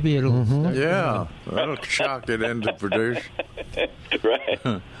 98. Maybe it'll. Yeah, that'll shock it into produce. Right.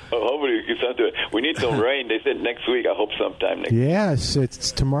 Well, hopefully we get something. We need some rain. They said next week. I hope sometime next week. Yes,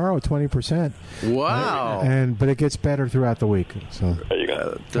 it's tomorrow, 20%. Wow. But it gets better throughout the week. So There you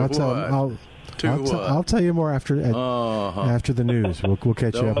go. I'll tell you more after the news. We'll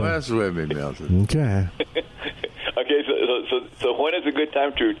catch you up. Don't mess with me, Milton. Okay. Okay, so when is a good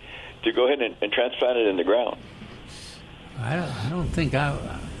time to go ahead and transplant it in the ground? I don't think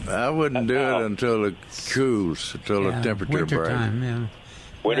I wouldn't do it until it cools, until the temperature winter breaks. time, yeah.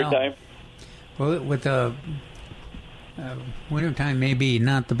 Wintertime? Well, with the wintertime, maybe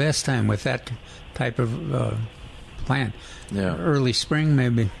not the best time with that type of plant. Yeah. Early spring,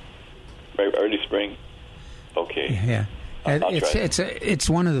 maybe. Early spring. Okay. Yeah. It's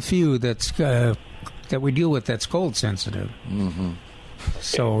one of the few that's that we deal with that's cold sensitive. Mm-hmm.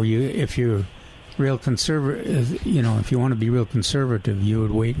 So if you're real conservative, if you want to be real conservative, you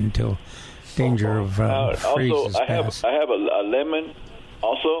would wait until danger of freeze is passed. I have a lemon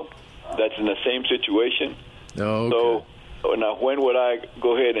also that's in the same situation. Oh, okay. So now when would I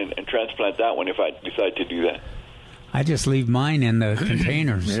go ahead and transplant that one if I decide to do that? I just leave mine in the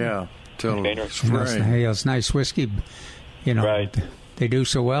containers. Yeah, till spring. Hey, it's nice whiskey. Right. They do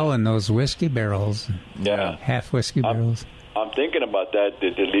so well in those whiskey barrels. Yeah. Half whiskey barrels. I'm thinking about that. To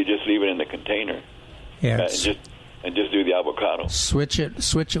just leave it in the container. Yeah. And just do the avocado. Switch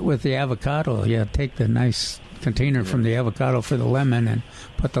it with the avocado. Yeah. Take the nice container from the avocado for the lemon and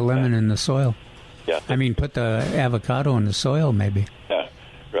put the lemon in the soil. Yeah. I mean, put the avocado in the soil, maybe. Yeah.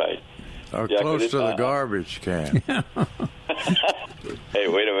 Right. Or close to the garbage can. Hey,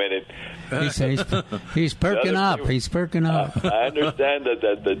 wait a minute. He's perking up. He's perking up. I understand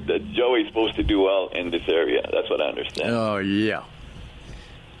that Joey's supposed to do well in this area. That's what I understand. Oh, yeah.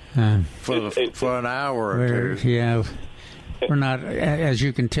 For an hour or two. Yeah. We're not, as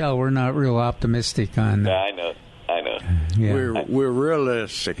you can tell, we're not real optimistic on. Yeah, I know. Yeah. We're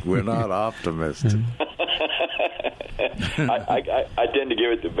realistic. We're not optimistic. I tend to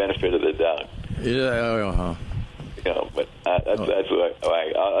give it the benefit of the doubt. Yeah. But that's what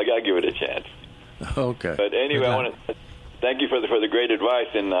I got to give it a chance. Okay. But anyway, I want to thank you for the great advice,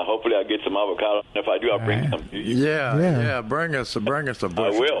 and hopefully I'll get some avocado. If I do, I'll bring some to you. Yeah. Bring us a bushel of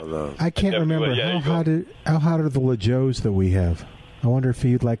those. I can't remember how hot are the LaJoes that we have. I wonder if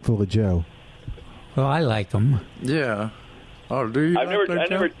you'd like the LaJoe. Well, I like them. Yeah. Oh, do you? I never tried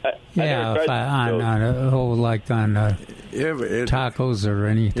tacos or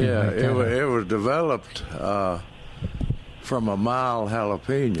anything. Yeah, like that. it was developed from a mild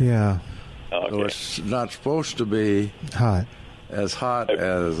jalapeno. Yeah. Okay. So it's not supposed to be as hot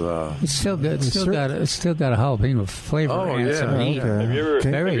as. It's still good. It's still got a jalapeno flavor. Oh, and some meat. Okay. Have you ever?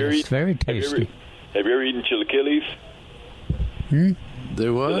 It's very tasty. Have you ever eaten chilaquiles?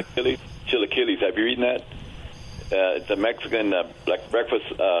 Do what? Chilaquiles. Have you eaten that? It's a Mexican like breakfast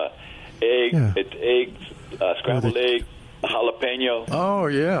egg. Yeah. It's eggs, scrambled egg, jalapeno. Oh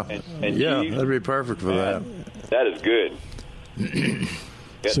yeah, and yeah, cheese. That'd be perfect for that. That is good.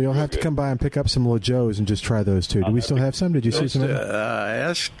 So you'll have to come by and pick up some LaJoes and just try those too. Do we still have some? Did you see some? I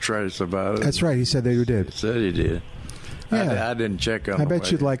asked Trace about it. That's right. He said they did. He said he did. Yeah. I didn't check on. I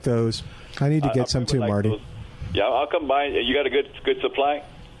bet you'd like those. I need to get some too, Marty. Those. Yeah, I'll come by. You got a good supply?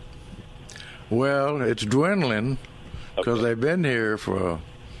 Well, it's dwindling because they've been here for a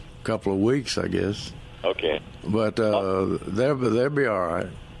couple of weeks, I guess. Okay. But they'll be all right.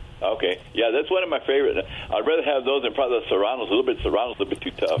 Okay. Yeah, that's one of my favorite. I'd rather have those than probably the Serranos. Serrano's a bit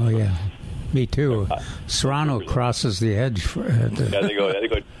too tough. Oh yeah, me too. Serrano crosses the edge. Yeah, they go on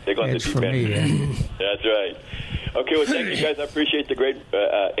the deep for end. Me, yeah. That's right. Okay, well, thank you guys. I appreciate the great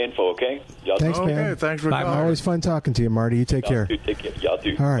info. Okay. Y'all thanks, man. Thanks for calling. Always fun talking to you, Marty. You take care. Take care. Y'all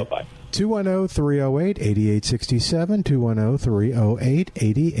too. All right. Bye-bye. 210-308-8867,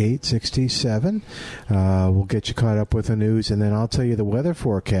 210-308-8867. We'll get you caught up with the news, and then I'll tell you the weather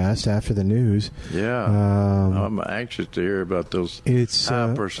forecast after the news. Yeah. I'm anxious to hear about those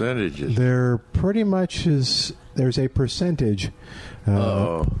high percentages. They're pretty much there's a percentage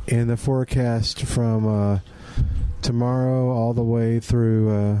in the forecast from tomorrow all the way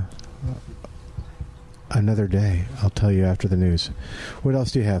through another day. I'll tell you after the news. What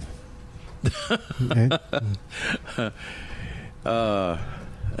else do you have?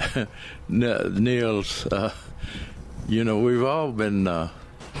 Niels, we've all been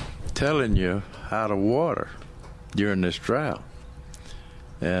telling you how to water during this drought,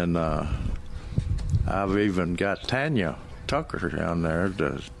 and I've even got Tanya Tucker down there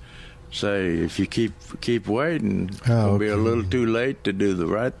to say, if you keep waiting, it'll be a little too late to do the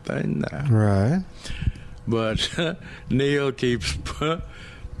right thing now. Right. But Neil keeps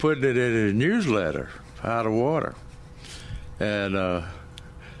putting it in his newsletter, Out of Water. And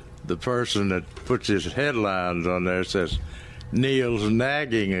the person that puts his headlines on there says, Neil's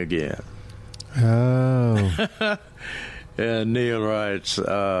nagging again. Oh. And Neil writes,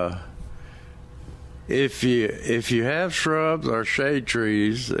 if you have shrubs or shade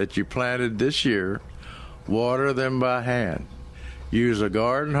trees that you planted this year, water them by hand. Use a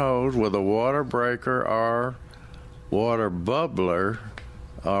garden hose with a water breaker or water bubbler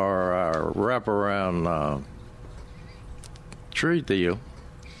or a wraparound tree deal.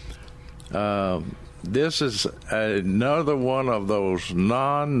 This is another one of those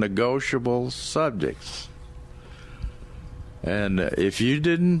non-negotiable subjects. And if you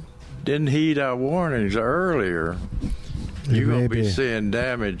didn't heed our warnings earlier, you're going to be seeing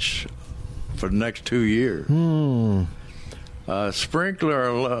damage for the next 2 years.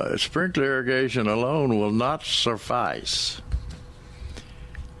 Sprinkler irrigation alone will not suffice.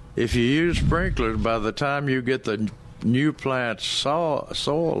 If you use sprinklers, by the time you get the new plant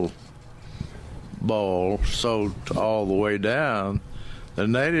soil ball soaked all the way down, the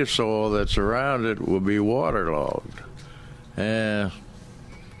native soil that's around it will be waterlogged. And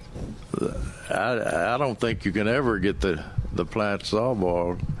I don't think you can ever get the plant soil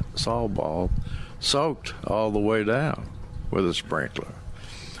ball soaked all the way down with a sprinkler.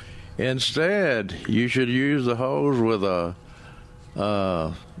 Instead, you should use the hose with a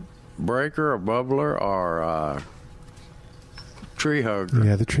breaker, a bubbler, or a tree hugger.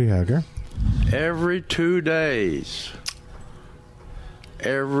 Yeah, the tree hugger. Every 2 days.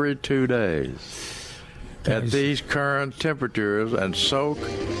 Every 2 days. At these current temperatures, and soak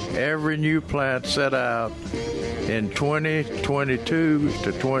every new plant set out in 2022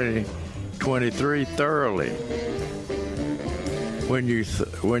 to 2023 thoroughly. When you're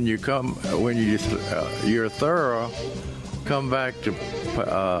thorough, come back to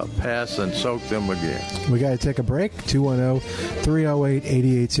pass and soak them again. We got to take a break.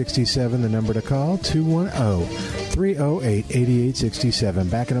 210-308-8867, the number to call. 210-308-8867.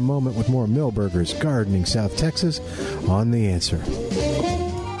 Back in a moment with more Milberger's Gardening South Texas on The Answer.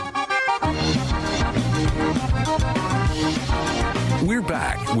 We're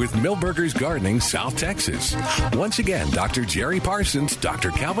back with Milberger's Gardening South Texas. Once again, Dr. Jerry Parsons,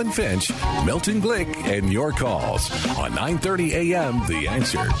 Dr. Calvin Finch, Milton Glueck, and your calls on 9:30 a.m. The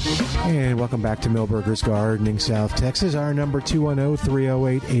Answer. And welcome back to Milberger's Gardening South Texas. Our number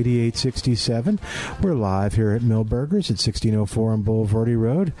 210-308-8867. We're live here at Milberger's at 1604 on Boulevardy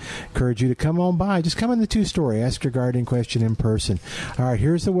Road. Encourage you to come on by. Just come in the two-story. Ask your gardening question in person. All right,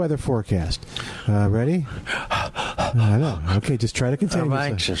 here's the weather forecast. Ready? I know. Okay, just try to contain yourself.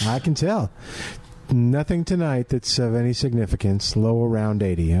 I'm anxious. I can tell. Nothing tonight that's of any significance. Low around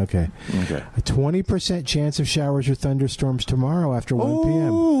 80. Okay. A 20% chance of showers or thunderstorms tomorrow after 1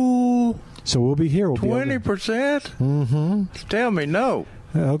 p.m. So we'll be here. 20%? Mm-hmm. Tell me no.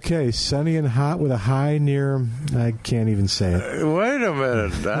 Okay, sunny and hot with a high near, I can't even say it. Wait a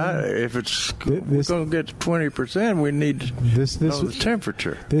minute. If it's we're going to get to 20%, we need to know the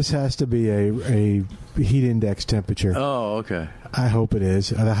temperature. This has to be a heat index temperature. Oh, okay. I hope it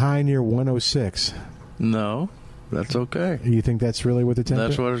is. The high near 106. No, that's okay. You think that's really what the temperature?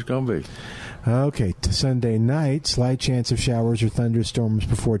 That's what it's going to be. Okay, to Sunday night, slight chance of showers or thunderstorms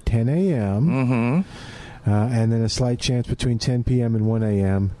before 10 a.m. Mm-hmm. And then a slight chance between 10 p.m. and 1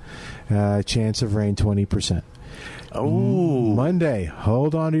 a.m. Chance of rain 20%. Oh, Monday,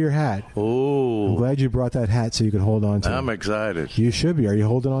 hold on to your hat. Oh, I'm glad you brought that hat so you could hold on to it. I'm excited. You should be. Are you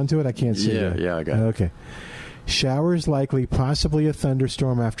holding on to it? I can't see it. Yeah, I got it. Okay. Showers likely, possibly a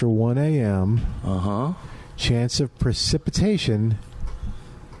thunderstorm after 1 a.m. Uh-huh. Chance of precipitation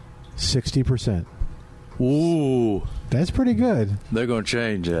 60%. Ooh. That's pretty good. They're going to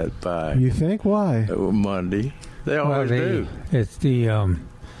change that by... You think? Why? Monday. They always do. It's the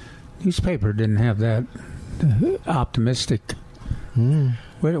newspaper didn't have that optimistic.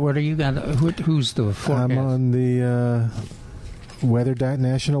 What are you got? Who's the forecast? I'm on the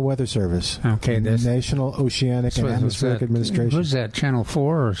National Weather Service. Okay, that's National Oceanic and Atmospheric Administration. Who's that? Channel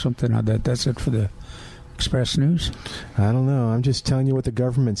 4 or something like that? That's it for the Express News? I don't know. I'm just telling you what the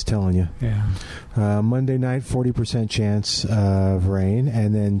government's telling you. Yeah. Monday night, 40% chance of rain,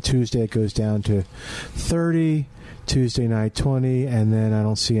 and then Tuesday it goes down to 30. Tuesday night, 20, and then I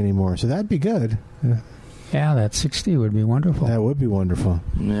don't see any more. So that'd be good. Yeah, that 60 would be wonderful. That would be wonderful.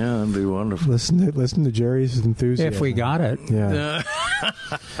 Yeah, that'd be wonderful. Listen to Jerry's enthusiasm. If we got it. Yeah.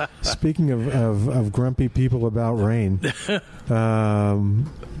 Speaking of grumpy people about rain,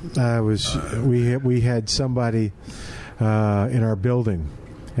 we had somebody in our building,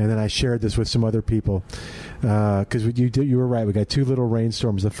 and then I shared this with some other people. Because you were right. We got 2 little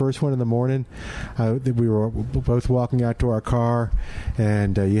rainstorms. The first one in the morning, we were both walking out to our car,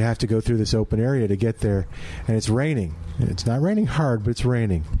 and you have to go through this open area to get there, and it's raining. It's not raining hard, but it's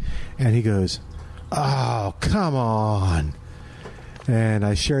raining. And he goes, "Oh, come on." And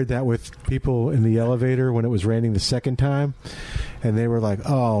I shared that with people in the elevator when it was raining the second time, and they were like,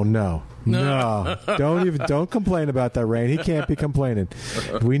 "Oh, no. Don't complain about that rain. He can't be complaining.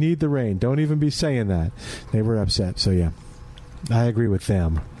 We need the rain. Don't even be saying that." They were upset. So yeah, I agree with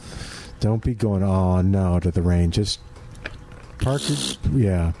them. Don't be going, "Oh no," to the rain. Just park it.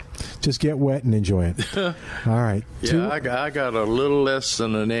 Yeah, just get wet and enjoy it. All right. Yeah, I got a little less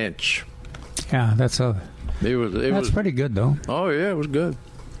than an inch. Yeah, that's was pretty good though. Oh yeah, it was good.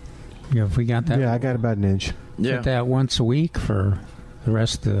 Yeah, if we got that. Yeah, I got about an inch. Yeah, get that once a week for the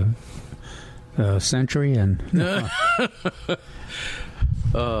rest of the century, and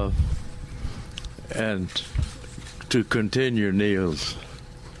and to continue Neil's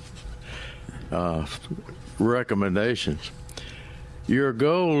recommendations, your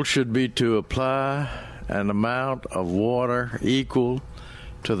goal should be to apply an amount of water equal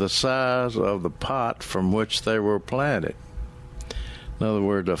to the size of the pot from which they were planted. In other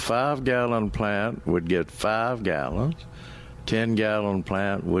words, a 5-gallon plant would get 5 gallons, 10-gallon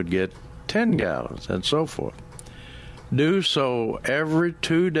plant would get 10 gallons, and so forth. Do so every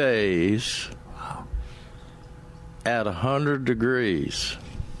 2 days at 100 degrees.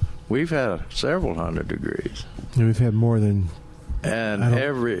 We've had several 100 degrees. We've had more than... And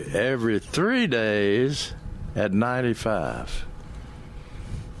every 3 days at 95.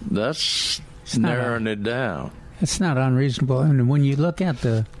 That's narrowing it down. It's not unreasonable. And when you look at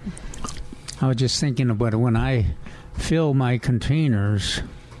I was just thinking about it, when I fill my containers,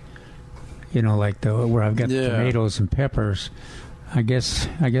 like where I've got tomatoes and peppers, I guess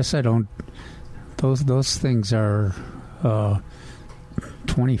I don't. Those things are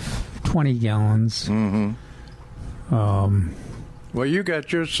 20 gallons. Mm-hmm. Well, you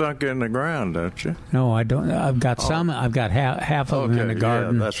got yours sunk in the ground, don't you? No, I don't. I've got some. I've got half of them in the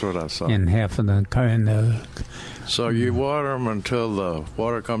garden. Yeah, that's what I saw. And half of them in the. So you water them until the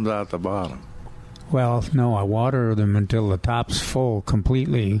water comes out the bottom. Well, no, I water them until the top's full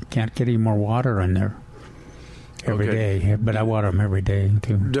completely. Can't get any more water in there every day. But I water them every day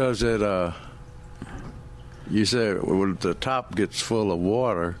too. Does it? You say when the top gets full of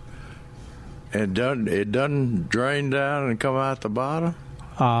water, it doesn't drain down and come out the bottom?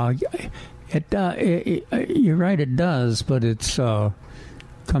 You're right, it does, but it's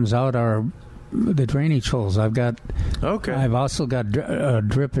comes out the drainage holes. I've also got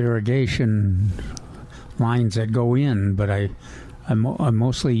drip irrigation lines that go in, but I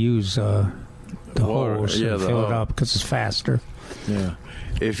mostly use the hose to fill it up because it's faster. Yeah.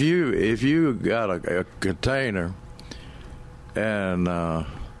 If you got a container and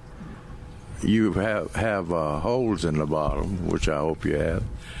you have holes in the bottom, which I hope you have,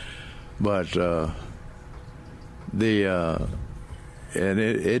 but and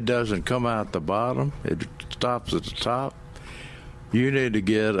it doesn't come out the bottom, it stops at the top, you need to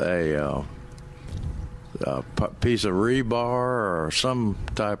get a piece of rebar or some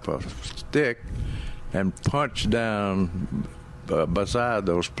type of stick and punch down beside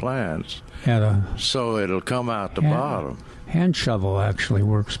those plants, so it'll come out the bottom. Hand shovel actually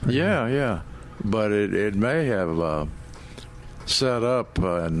works pretty well. Yeah, but it may have set up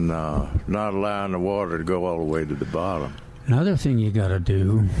and not allowing the water to go all the way to the bottom. Another thing you got to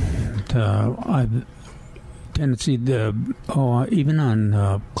do, I've tendency even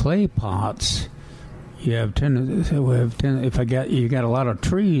on clay pots, you have tendency. You got a lot of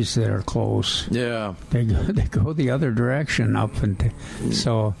trees that are close. Yeah, they go the other direction up, and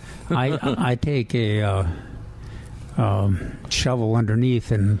so I take a shovel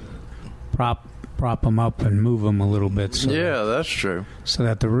underneath and prop them up and move them a little bit. That's true. So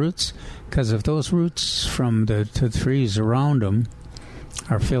that the roots, because if those roots from the trees around them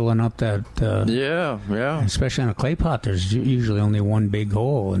are filling up that, especially on a clay pot, there's usually only one big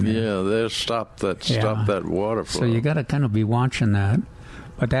hole. They'll stop that water flow. So you got to kind of be watching that.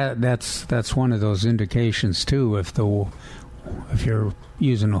 But that's one of those indications too. If you're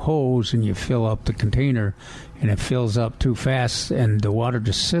using a hose and you fill up the container and it fills up too fast and the water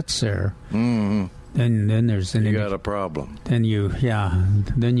just sits there, then you got a problem. Then you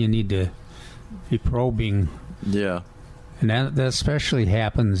need to be probing. Yeah. And that especially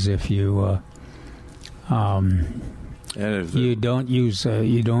happens if you and if you don't use a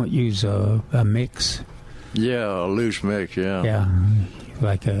mix. Yeah, a loose mix. Yeah. Yeah,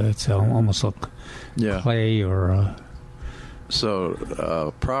 like it's almost like clay or.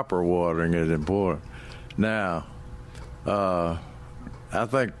 So proper watering is important. Now, I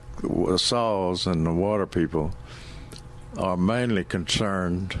think the soils and the water people are mainly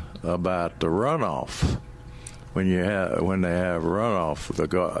concerned about the runoff. When they have runoff,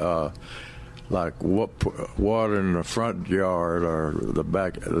 like water in the front yard or the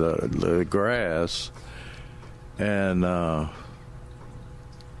back, the grass, and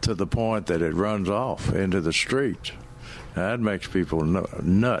to the point that it runs off into the street. That makes people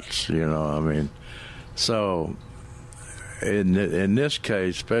nuts, you know. I mean, so in this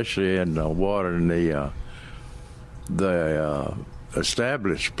case, especially in the water in the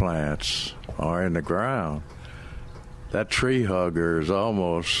established plants or in the ground, that tree hugger is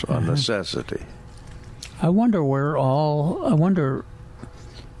almost a necessity. I wonder where all the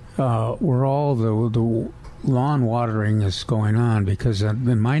lawn watering is going on, because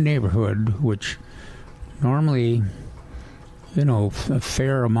in my neighborhood, which normally, you know, a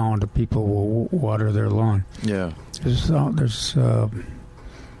fair amount of people will water their lawn. Yeah. There's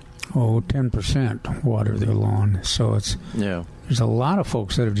 10% water their lawn. So there's a lot of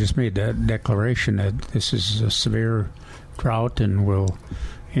folks that have just made that declaration that this is a severe drought and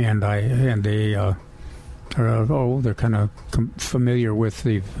they're kind of familiar with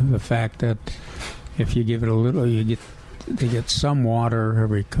the fact that if you give it a little, they get some water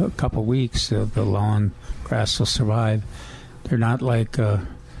every couple weeks, the lawn grass will survive. They're not like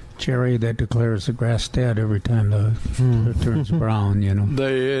Jerry that declares the grass dead every time it turns brown. You know,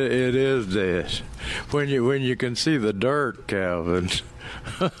 it is dead. When you can see the dirt, Calvin,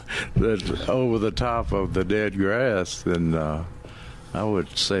 that's over the top of the dead grass, then I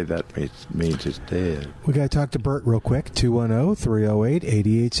would say that means it's dead. We got to talk to Bert real quick.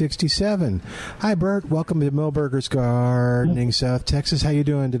 210-308-8867. Hi, Bert. Welcome to Milberger's Gardening, South Texas. How you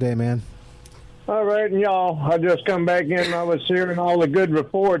doing today, man? All right, and y'all, I just come back in. I was hearing all the good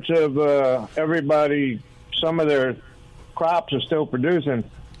reports of everybody. Some of their crops are still producing.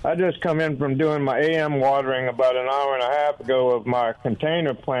 I just come in from doing my AM watering about an hour and a half ago of my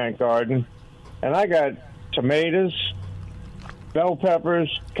container plant garden, and I got tomatoes, bell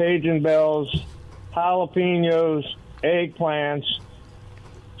peppers, Cajun bells, jalapenos, eggplants,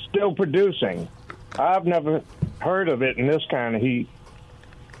 still producing. I've never heard of it in this kind of heat.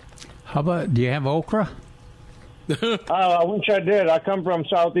 How about, do you have okra? I wish I did. I come from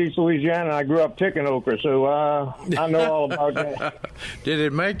southeast Louisiana, and I grew up picking okra, so I know all about that. Did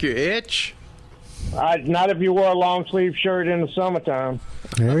it make you itch? Not if you wore a long-sleeve shirt in the summertime.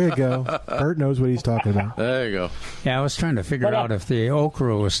 There you go. Bert knows what he's talking about. There you go. Yeah, I was trying to figure out if the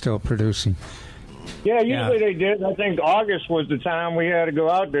okra was still producing. Yeah, usually they did. I think August was the time we had to go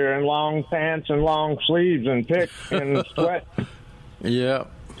out there in long pants and long sleeves and pick and sweat. Yeah.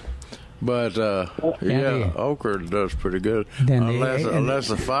 But, okra does pretty good, unless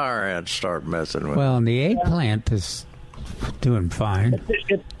the fire ants start messing with it. Well, and the eggplant is doing fine.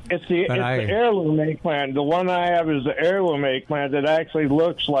 It's the heirloom eggplant. The one I have is the heirloom eggplant that actually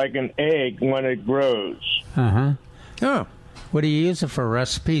looks like an egg when it grows. Uh-huh. Oh. What do you use it for,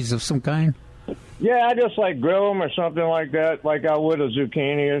 recipes of some kind? Yeah, I just grill them or something like that, like I would a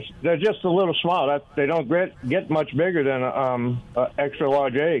zucchini. They're just a little small. They don't get much bigger than an extra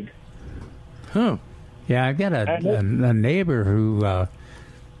large egg. Huh. Yeah, I got a neighbor who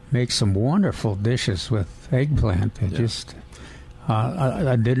makes some wonderful dishes with eggplant.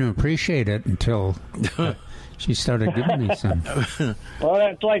 I didn't appreciate it until she started giving me some. Well,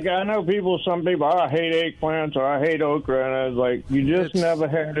 that's like, I know some people, I hate eggplants or I hate okra, and I was like, you just never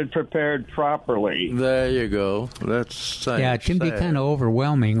had it prepared properly. There you go. That's sad. Yeah, it can be kind of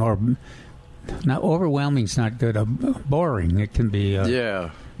overwhelming, or not overwhelming's not good. Boring. It can be.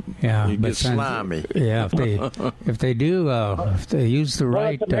 Yeah, you get slimy. Yeah, if they use the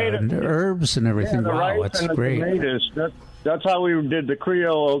right herbs and everything, wow, it's great. Tomatoes, that's how we did the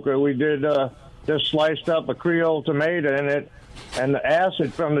Creole okra. We did just sliced up a Creole tomato in it, and the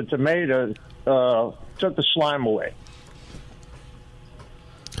acid from the tomato took the slime away.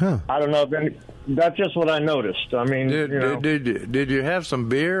 Huh. I don't know if that's just what I noticed. I mean, did you have some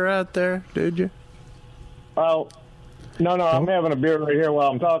beer out there? Did you? Well. No, I'm having a beer right here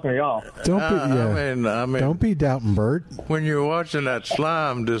while I'm talking to y'all. Don't be doubting Bert. When you're watching that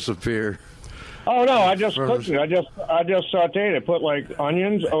slime disappear. Oh no, I just cooked it. I just sautéed it. Put like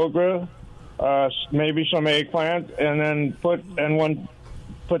onions, okra, maybe some eggplant, and then put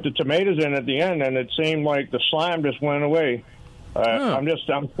put the tomatoes in at the end, and it seemed like the slime just went away. I'm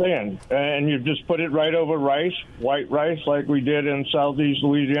saying, and you just put it right over rice, white rice, like we did in southeast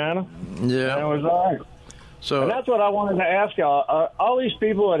Louisiana. Yeah, and it was all right. So, and that's what I wanted to ask y'all. Are all these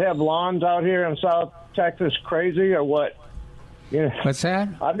people that have lawns out here in South Texas crazy or what? Yeah. What's that?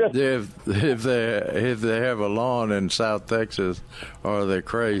 If they have a lawn in South Texas, are they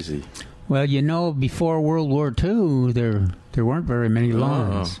crazy? Well, before World War II, there weren't very many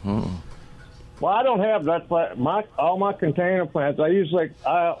lawns. Well, I don't have that. All my container plants, I use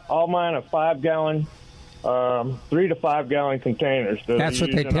all mine are 5-gallon, 3 to 5 gallon containers. That's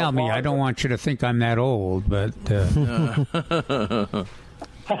what they tell me. I don't want you to think I'm that old, but. But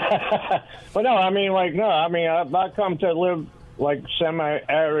no, if I come to live like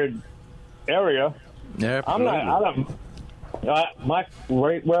semi-arid area, yeah, right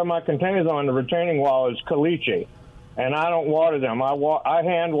where my containers are on the retaining wall is caliche, and I don't water them. I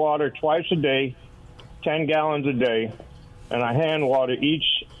hand water twice a day, 10 gallons a day, and I hand water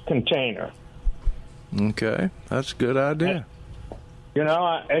each container. Okay, that's a good idea.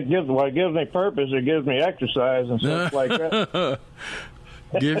 It gives me purpose. It gives me exercise and stuff like that.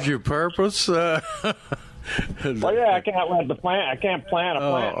 Gives you purpose? Well, yeah, I can't plant a plant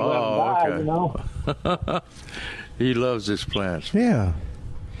and let it die, He loves his plants. Yeah.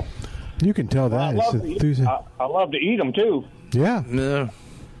 You can tell that. I love to eat them, too. Yeah. Yeah.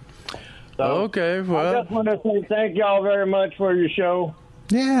 So, okay, well. I just want to say thank y'all very much for your show.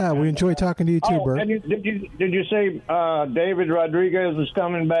 Yeah, we enjoy talking to you, too, Bert. And did you say David Rodriguez is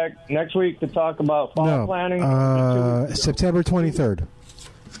coming back next week to talk about fall planning? September 23rd.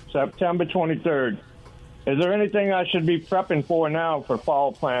 September 23rd. Is there anything I should be prepping for now for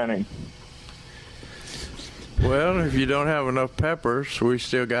fall planning? Well, if you don't have enough peppers, we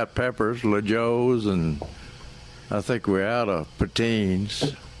still got peppers, LaJoes, and I think we're out of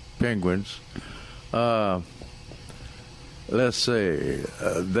penguins. Let's see.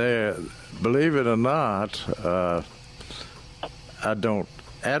 Believe it or not, I don't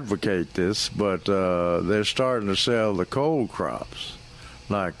advocate this, but they're starting to sell the cold crops.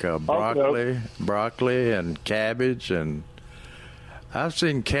 Like broccoli and cabbage, and I've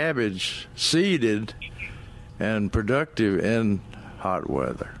seen cabbage seeded and productive in hot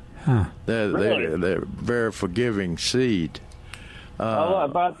weather. Huh. They're very forgiving seed.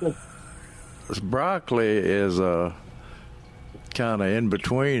 About this? Broccoli is kind of in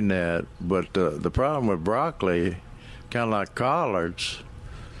between that, but the problem with broccoli, kind of like collards,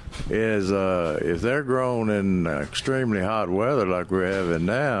 is if they're grown in extremely hot weather like we're having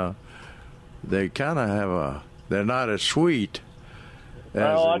now, they kind of they're not as sweet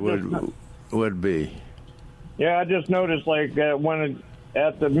as would be. Yeah, I just noticed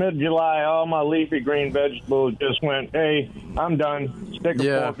at the mid-July, all my leafy green vegetables just went, hey, I'm done. Stick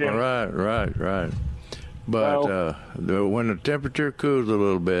a fork in. Right. But when the temperature cools a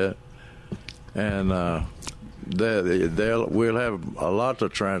little bit, and we'll have a lot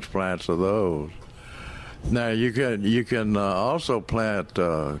of transplants of those. Now you can also plant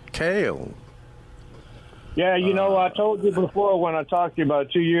kale. Yeah, I told you before when I talked to you about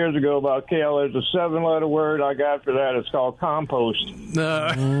 2 years ago about kale. There's a 7-letter word I got for that. It's called compost.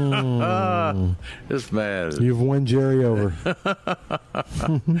 It's mad. You've won Jerry over.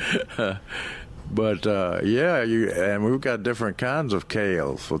 But and we've got different kinds of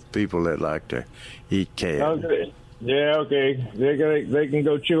kale for people that like to eat kale. Okay. Yeah, okay. They can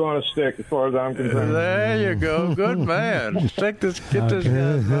go chew on a stick as far as I'm concerned. There you go. Good man. Get this guy's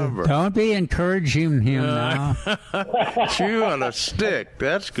number. Don't be encouraging him now. Chew on a stick.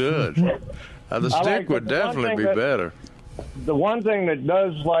 That's good. The stick would definitely be better. The one thing that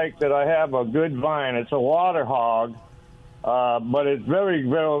does like that I have a good vine, it's a water hog, but it's very,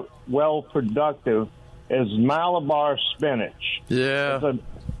 very well productive, is Malabar spinach. Yeah.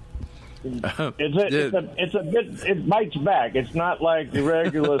 It bites back. It's not like the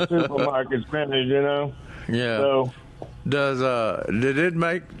regular supermarket spinach, Yeah. So, does it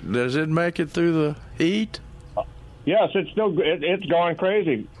make it through the heat? Yes, it's still it's going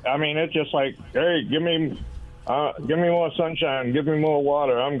crazy. I mean, it's just like, hey, give me more sunshine, give me more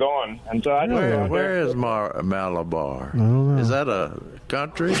water. I'm going. And so where is Malabar? Is that a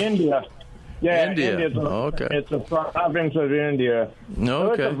country? India. Yeah, India. Okay. It's a province of India. Okay.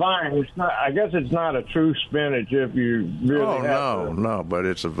 So it's a vine. It's not. I guess it's not a true spinach if you really have to. No, but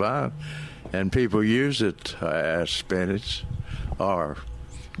it's a vine, and people use it as spinach, or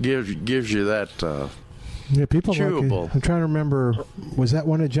gives you that. Yeah, people chewable. like it. I'm trying to remember. Was that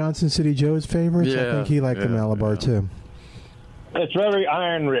one of Johnson City Joe's favorites? Yeah, I think he liked the Malabar too. It's very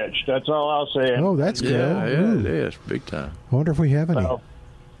iron rich. That's all I'll say. Oh, that's good. Yeah, it is big time. I wonder if we have any.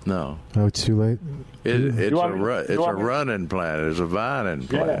 No. Oh, it's too late? It's a running plant. It's a vining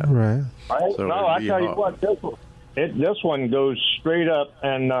plant. Right. So no, I tell you what, this one goes straight up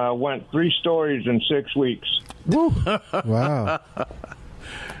and went 3 stories in 6 weeks. Wow.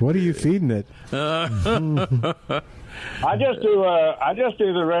 What are you feeding it? I just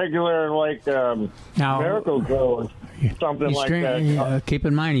do the regular Miracle Grow or something like that. Keep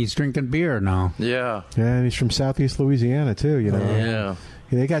in mind he's drinking beer now. Yeah. Yeah, and he's from Southeast Louisiana too. You know. Yeah.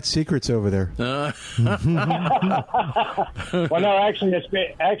 They got secrets over there. Well, no, actually, it's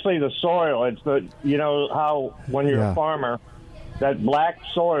the soil. It's how when you're a farmer, that black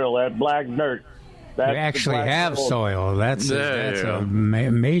soil, that black dirt. You actually have soil. That's a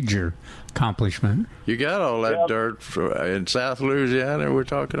major accomplishment. You got all that dirt in South Louisiana we're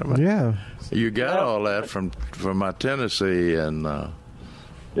talking about? Yeah. You got all that from my Tennessee and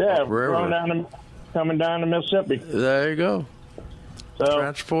river. Coming down to Mississippi. There you go. So,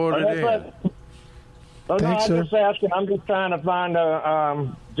 transported in. Thanks, I'm just asking. I'm just trying to find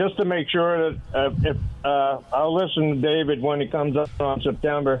just to make sure that if I'll listen to David when he comes up on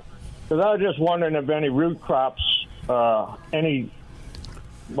September, because I was just wondering if any root crops, any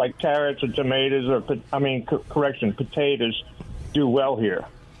like carrots or tomatoes or potatoes, do well here.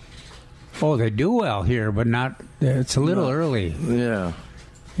 Oh, they do well here, but not. It's a little early. Yeah.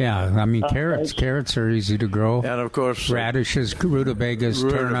 Yeah, I mean carrots are easy to grow, and of course radishes, rutabagas,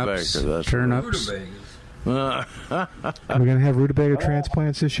 turnips. Are we going to have rutabaga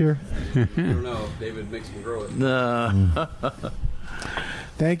transplants this year? I don't know. David makes them grow it.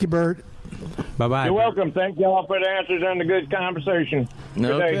 Thank you, Bert. Bye-bye. You're welcome. Thank you all for the answers and the good conversation.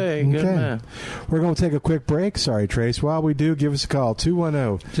 Okay, good man. We're going to take a quick break. Sorry, Trace. While we do, give us a call,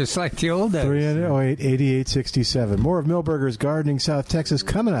 210. Just like the old days. 308-8867. More of Milberger's Gardening South Texas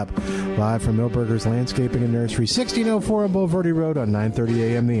coming up. Live from Milberger's Landscaping and Nursery, 1604 on Boulevardy Road on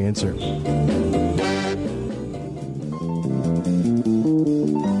 9:30 a.m. The Answer.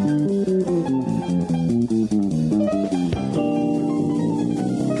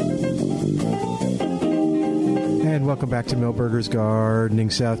 And welcome back to Milberger's Gardening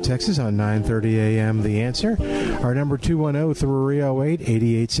South Texas on 9:30 a.m. The Answer. Our number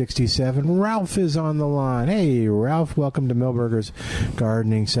 210-308-8867. Ralph is on the line. Hey, Ralph, welcome to Milberger's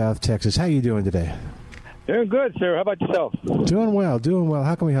Gardening South Texas. How you doing today? Doing good, sir. How about yourself? Doing well.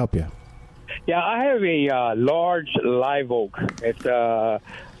 How can we help you? Yeah, I have a large live oak. It's the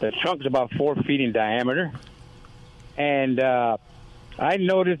trunk is about 4 feet in diameter, and I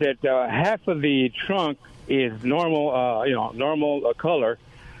noticed that half of the trunk is normal, normal color,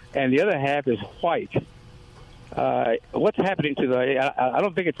 and the other half is white. What's happening to the? I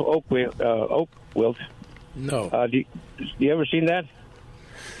don't think it's oak wilt. No. Do you ever seen that?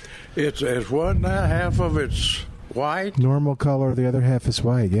 It's what now? Half of it's white. Normal color. The other half is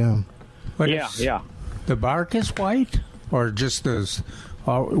white. Yeah. But yeah. The bark is white, or just as?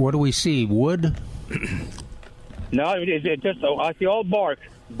 What do we see? Wood. No, it's just I see all bark.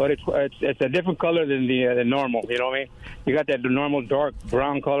 But it's a different color than the normal. You know what I mean? You got that normal dark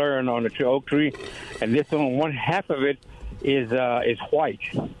brown color on the oak tree, and this one half of it is white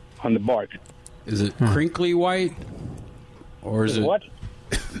on the bark. Is it crinkly white, or is it what?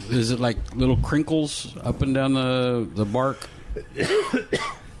 Is it like little crinkles up and down the bark?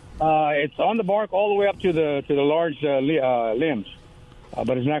 It's on the bark all the way up to the large limbs,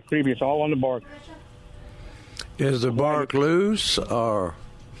 but it's not creepy. It's all on the bark. Is the bark loose or?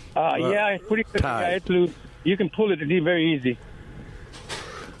 Yeah, it's pretty good. Yeah, it's loose. You can pull it very easy.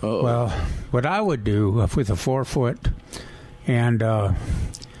 Uh-oh. Well, what I would do with a 4 foot, and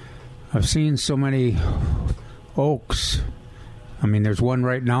I've seen so many oaks. I mean, there's one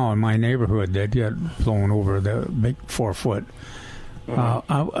right now in my neighborhood that got blown over, the big 4 foot.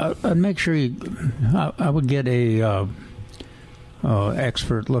 I'd make sure I would get a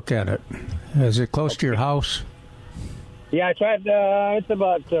expert look at it. Is it close to your house? Yeah, I tried. It's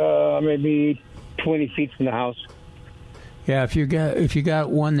about maybe 20 feet from the house. Yeah, if you got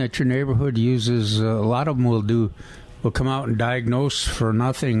one that your neighborhood uses, a lot of them will come out and diagnose for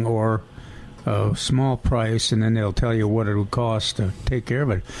nothing or a small price, and then they'll tell you what it would cost to take care of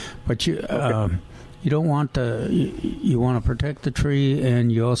it. But you don't want you want to protect the tree,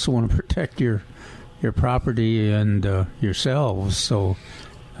 and you also want to protect your property and yourselves. So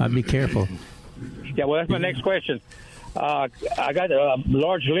I'd be careful. Yeah, well, that's my next question. I got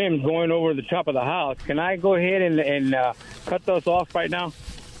large limbs going over the top of the house. Can I go ahead and cut those off right now?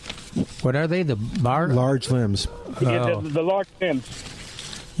 What are they? The bark? Large limbs. Yeah, the large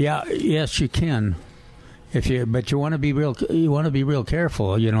limbs. Yeah. Yes, you can. But you want to be real. You want to be real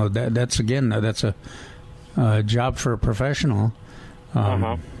careful. You know that's a job for a professional.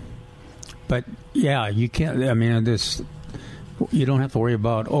 But yeah, you can't. I mean, you don't have to worry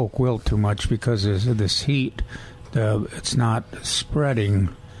about oak wilt too much because of this heat. It's not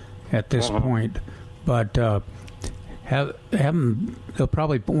spreading at this point. But they'll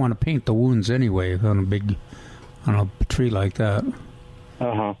probably want to paint the wounds anyway on a tree like that.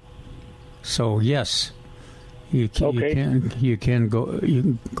 So yes, you can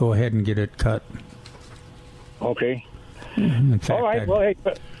go ahead and get it cut. Okay. In fact, all right. Well, hey,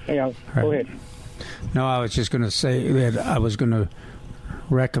 go ahead. No, I was just going to say that I was going to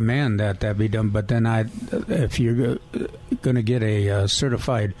recommend that be done, but then if you're going to get a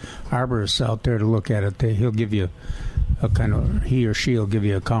certified arborist out there to look at it, he'll give you he or she will give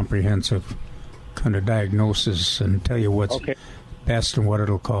you a comprehensive kind of diagnosis and tell you what's best and what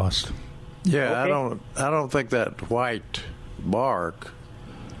it'll cost. Yeah, okay. I don't think that white bark.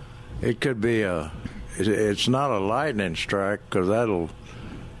 It could be it's not a lightning strike because that'll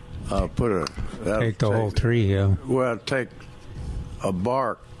take the whole tree. Yeah. Well, take a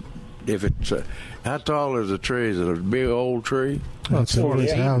bark. If it's how tall is the tree? Is it a big old tree? Well, it's over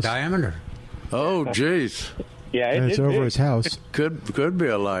his house. Diameter. Oh, jeez. Yeah, it's over his house. Could be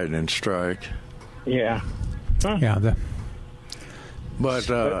a lightning strike. Yeah. Huh. Yeah. But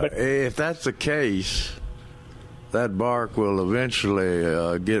if that's the case, that bark will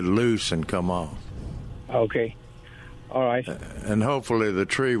eventually get loose and come off. Okay. All right. And hopefully the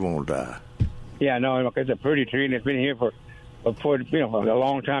tree won't die. Yeah, no, it's a pretty tree, and it's been here for a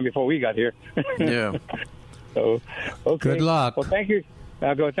long time before we got here. Yeah. So, okay. Good luck. Well, thank you.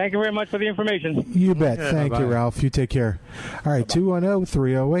 Thank you very much for the information. You bet. Thank you, Ralph. You take care. All right,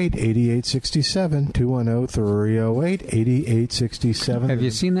 210-308-8867. 210-308-8867. Have you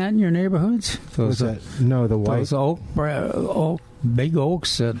seen that in your neighborhoods? What's that? No, the white. Those big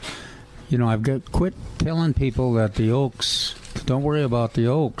oaks that, I've quit telling people that the oaks, don't worry about the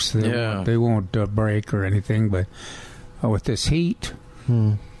oaks. They won't break or anything, but with this heat,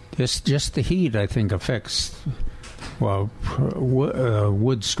 just the heat, I think, affects...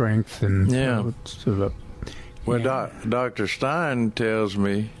 wood strength and Dr. Stein tells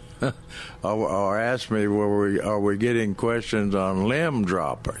me or asks me, are we getting questions on limb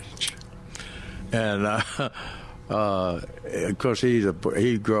droppage? And of course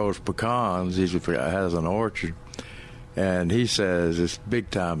he grows pecans. He has an orchard, and he says it's big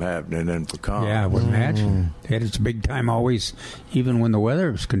time happening in pecans. Yeah, I would imagine it's big time always, even when the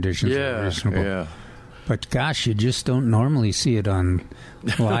weather conditions are reasonable. Yeah. But gosh, you just don't normally see it on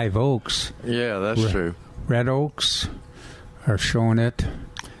live oaks. Yeah, that's true. Red oaks are showing it.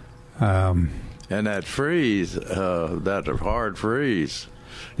 And that freeze, that hard freeze,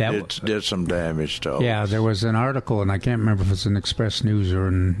 it did some damage to oaks. Yeah, there was an article, and I can't remember if it was in Express News or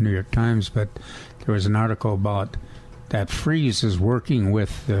in New York Times, but there was an article about that freeze is working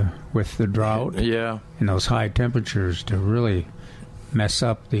with the drought. Yeah. And those high temperatures to really mess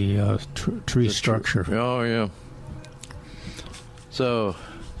up the tree structure. Oh, yeah. So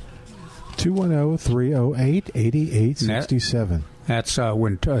 210-308-8867. That's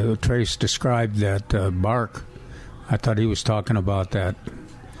when Trace described that bark. I thought he was talking about that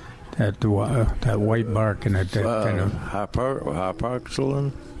white bark and that kind of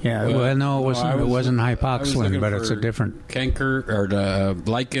hypoxylin. Yeah, well, no, it wasn't hypoxylin, but it's a different canker or the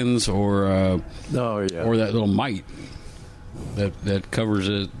lichens or or that little mite. That covers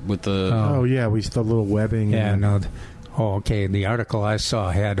it with the... the little webbing. Yeah, no. Oh, okay. The article I saw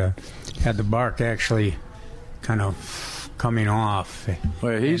had the bark actually kind of coming off.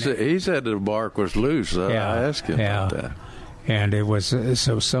 Well, he said the bark was loose. I asked him about that. And it was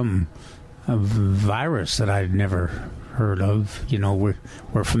some virus that I'd never heard of.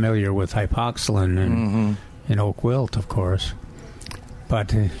 We're familiar with hypoxylin and oak wilt, of course.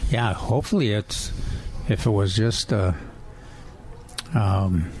 But, hopefully if it was just...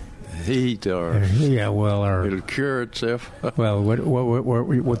 heat or it'll cure itself. Well,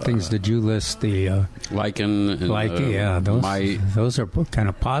 what things did you list? The lichen, and, those are kind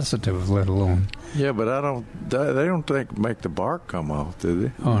of positive, let alone. Yeah, but they don't make the bark come off, do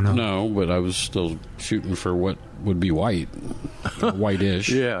they? Oh no, no. But I was still shooting for what would be white, whitish.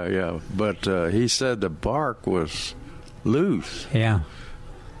 Yeah. But he said the bark was loose. Yeah.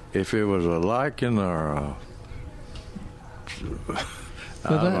 If it was a lichen or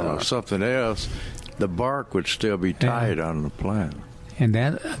something else, the bark would still be tight on the plant. And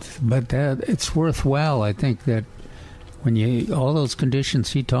it's worthwhile. I think that when all those conditions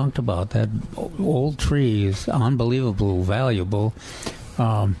he talked about, that old tree is unbelievable, valuable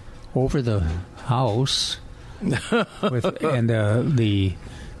over the house, the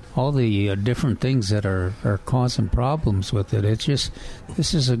all the different things that are causing problems with it. It's just,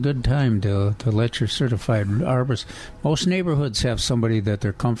 this is a good time to let your certified arborist. Most neighborhoods have somebody that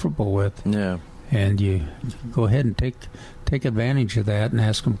they're comfortable with. Yeah. And you go ahead and take advantage of that and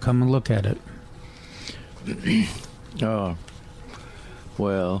ask them to come and look at it. Oh,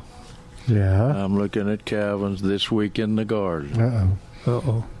 well. Yeah. I'm looking at Calvin's This Week in the Garden.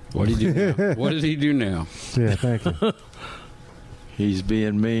 Uh-oh. What did he do now? What did he do now? Yeah, thank you. He's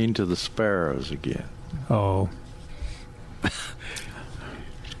being mean to the sparrows again. Oh.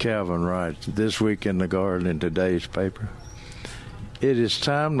 Calvin writes, This Week in the Garden in today's paper. It is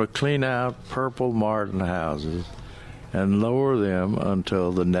time to clean out purple martin houses and lower them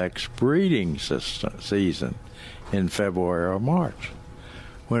until the next breeding season in February or March,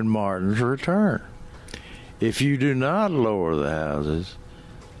 when martins return. If you do not lower the houses,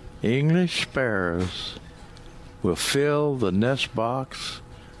 English sparrows will fill the nest box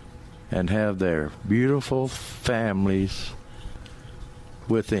and have their beautiful families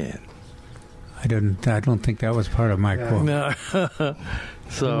within. I don't think that was part of my quote. No.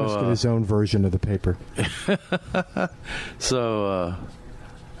 He must get his own version of the paper. So,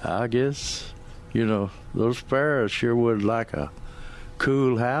 I guess, those sparrows sure would like a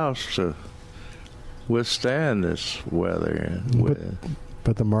cool house to withstand this weather.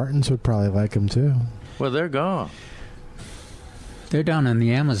 But the martins would probably like them too. Well, they're gone. They're down in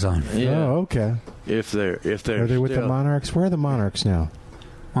the Amazon. Yeah. Oh, okay. If they're Are they with the monarchs? Where are the monarchs now?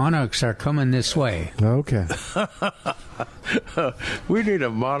 Monarchs are coming this way. Okay. We need a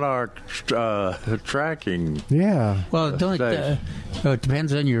monarch tracking. Yeah. Well, it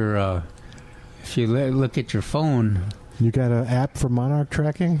depends on your. If you look at your phone, you got an app for monarch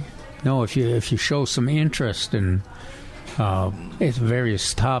tracking. No, if you show some interest in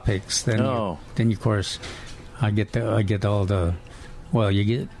various topics, then of course I get all the. Well, you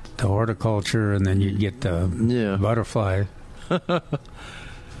get the horticulture, and then you get the butterfly.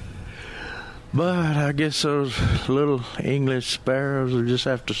 But I guess those little English sparrows will just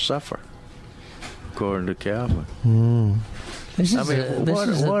have to suffer, according to Calvin. This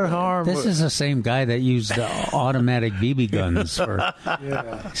is the same guy that used automatic BB guns for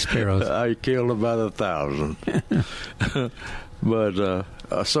sparrows. I killed about 1,000. But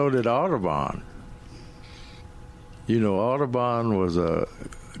so did Audubon. Audubon was the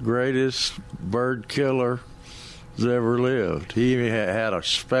greatest bird killer that's ever lived. He even had a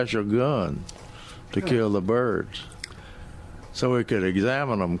special gun to kill the birds, so we could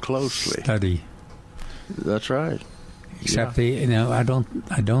examine them closely. Study. That's right. Except I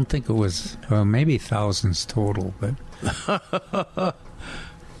don't think it was maybe thousands total, but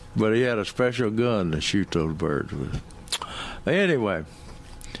but he had a special gun to shoot those birds with. Anyway,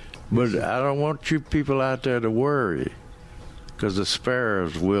 but I don't want you people out there to worry, because the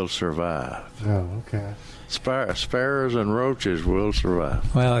sparrows will survive. Oh, okay. Sparrows and roaches will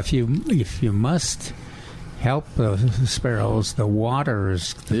survive. Well, if you must help the sparrows, the water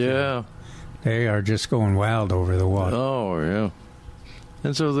is. They are just going wild over the water. Oh, yeah.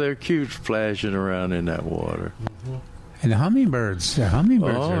 And so they're cute splashing around in that water. Mm-hmm. And the hummingbirds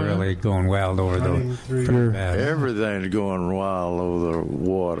are really going wild over the water. Everything's going wild over the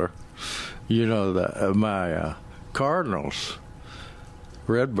water. My cardinals,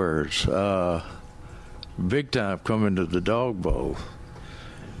 redbirds, big time coming to the dog bowl.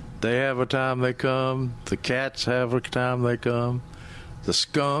 They have a time they come. The cats have a time they come. The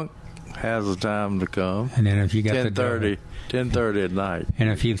skunk has a time to come. And then if you got 10:30 at night. And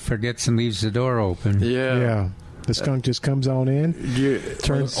if he forgets and leaves the door open. Yeah. The skunk just comes on in.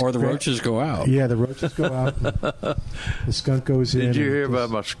 Or the roaches go out. Yeah, the roaches go out. The skunk goes in. Did you hear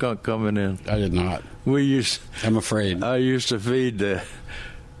about my skunk coming in? I did not. I'm afraid. I used to feed the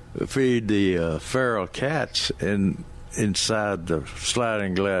feral cats inside the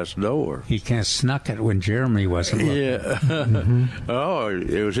sliding glass door. He kind of snuck it when Jeremy wasn't looking. Yeah. Oh,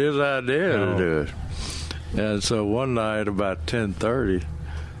 it was his idea to do it. And so one night about 10:30,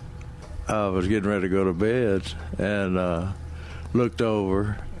 I was getting ready to go to bed and looked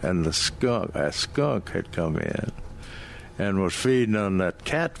over, and a skunk had come in and was feeding on that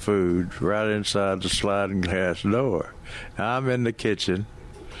cat food right inside the sliding glass door. I'm in the kitchen.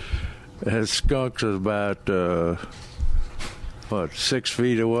 The skunk was about 6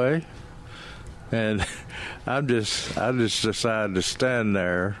 feet away, and I just decided to stand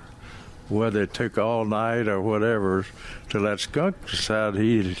there, whether it took all night or whatever, to let skunk decide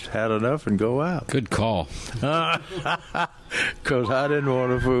he'd had enough and go out. Good call. Because I didn't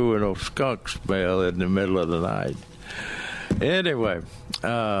want to fool with no skunk smell in the middle of the night. Anyway,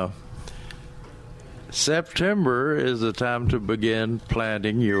 September is the time to begin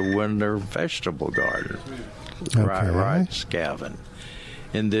planting your winter vegetable garden. Okay. Right, Scavin,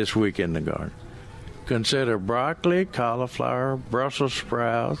 in this week in the garden. Consider broccoli, cauliflower, Brussels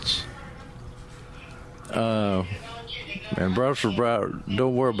sprouts. And Brussels sprouts,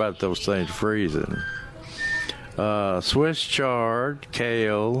 don't worry about those things freezing. Swiss chard,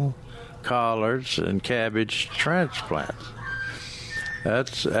 kale, collards, and cabbage transplants.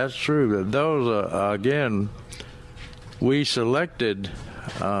 That's true. Those again, we selected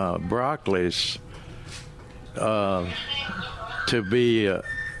broccolis to be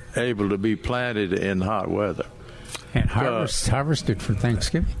able to be planted in hot weather and harvested for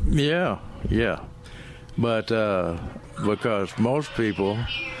Thanksgiving. Yeah, but because most people,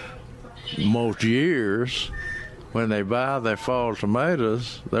 most years, when they buy their fall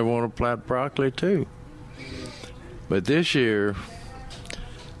tomatoes, they want to plant broccoli too. But this year,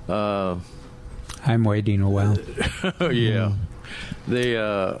 I'm waiting a while. Yeah,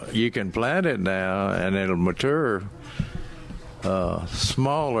 you can plant it now, and it'll mature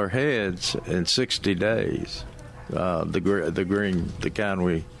smaller heads in 60 days. The kind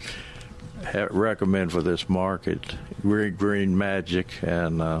we recommend for this market, green magic,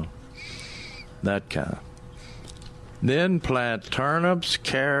 and that kind. Then plant turnips,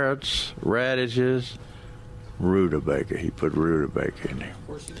 carrots, radishes, rutabaga. He put rutabaga in there. Of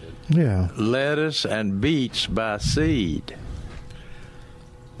course he did. Yeah. Lettuce and beets by seed.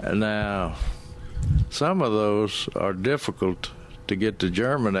 Now, some of those are difficult to get to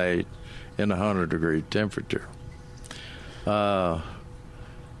germinate in 100-degree temperature. Our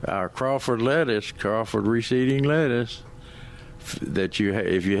Crawford reseeding lettuce, if you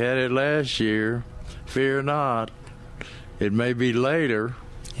had it last year, fear not. It may be later,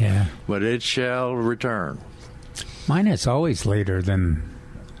 but it shall return. Mine is always later than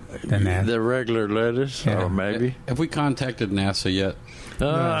that. The regular lettuce, or maybe. Have we contacted NASA yet? No,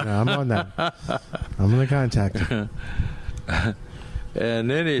 I'm on that. I'm going to contact them.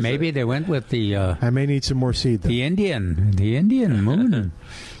 And then maybe they went with the. I may need some more seed. The Indian moon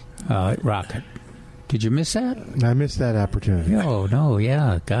rocket. Did you miss that? I missed that opportunity. Oh no!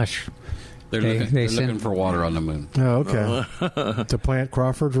 Yeah, gosh. They're looking for water on the moon. Oh, okay. To plant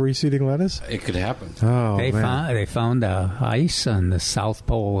Crawford reseeding lettuce? It could happen. Oh, they found ice on the south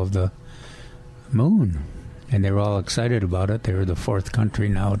pole of the moon, and they were all excited about it. They were the fourth country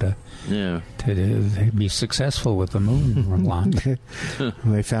now to be successful with the moon launch.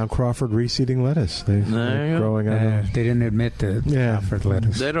 They found Crawford reseeding lettuce. They're growing on they didn't admit the Crawford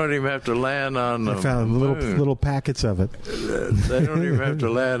lettuce. They don't even have to land on the moon. They found little packets of it. They don't even have to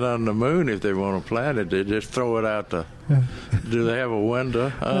land on the moon if they want to plant it. They just throw it out the... Do they have a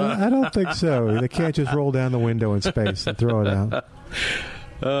window? I don't think so. They can't just roll down the window in space and throw it out.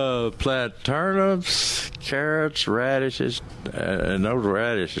 Plant turnips, carrots, radishes, and those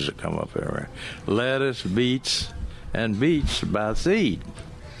radishes that come up there. Lettuce, beets, and beets by seed.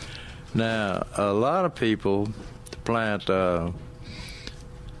 Now, a lot of people plant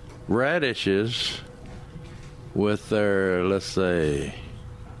radishes with their,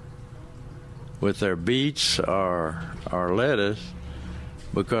 with their beets or lettuce,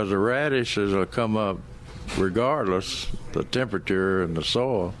 because the radishes will come up regardless the temperature and the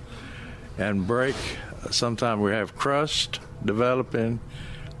soil, and break. Sometimes we have crust developing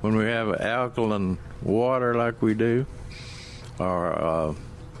when we have alkaline water like we do, or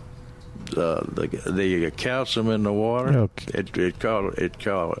the calcium in the water. Okay. It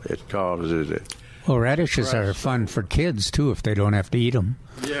causes it. Well, radishes are fun for kids too if they don't have to eat them.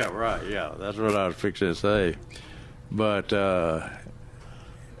 Yeah, right. Yeah, that's what I was fixing to say. But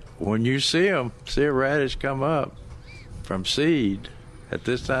when you see a radish come up from seed at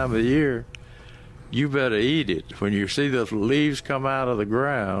this time of the year, you better eat it. When you see the leaves come out of the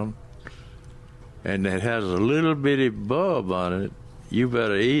ground and it has a little bitty bulb on it, you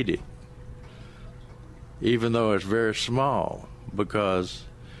better eat it, even though it's very small, because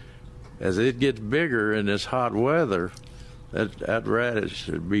as it gets bigger in this hot weather, that radish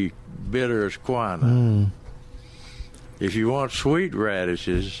would be bitter as quinine. If you want sweet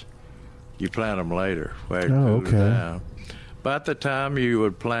radishes, you plant them later, where it cools down. About the time you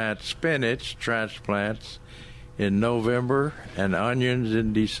would plant spinach transplants in November and onions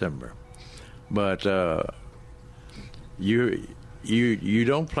in December. But you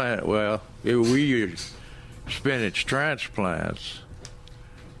don't plant, we use spinach transplants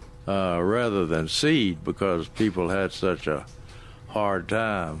rather than seed, because people had such a hard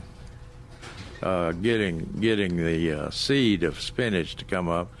time getting the seed of spinach to come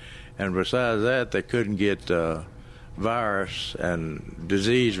up. And besides that, they couldn't get virus and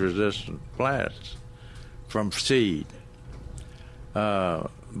disease-resistant plants from seed.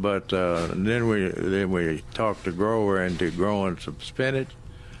 But then we talked the grower into growing some spinach,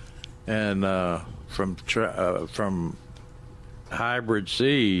 and from hybrid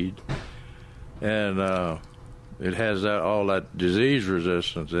seed, and it has all that disease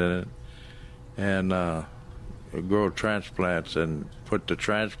resistance in it, and grow transplants and put the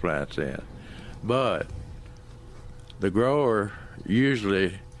transplants in. But the grower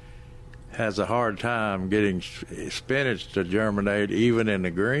usually has a hard time getting spinach to germinate even in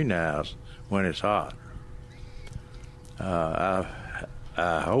the greenhouse when it's hot. I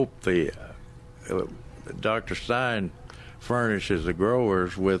hope Dr. Stein furnishes the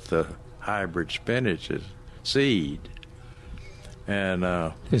growers with the hybrid spinach seed.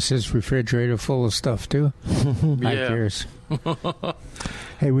 And is his refrigerator full of stuff too? Yeah.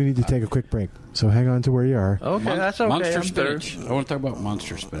 Hey, we need to take a quick break, so hang on to where you are. Okay, that's okay. Monster spinach. I want to talk about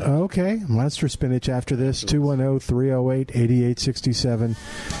monster spinach. Okay, monster spinach after this. 210-308-8867.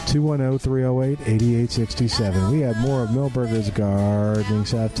 210-308-8867. We have more of Milberger's Gardening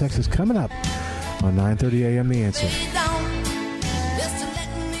South Texas coming up on 9:30 a.m. The Answer.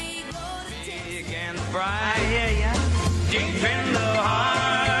 Deep in the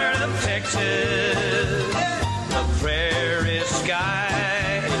heart of Texas, the prairie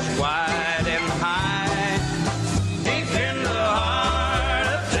sky is wide and high. Deep in the heart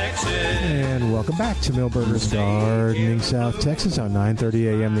of Texas. And welcome back to Milberger's Gardening South Texas on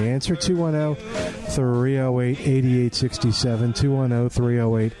 9:30 a.m. The Answer. 210-308-8867.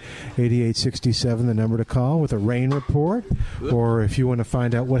 210-308-8867. The number to call with a rain report, or if you want to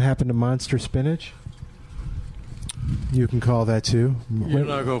find out what happened to monster spinach, you can call that too. You're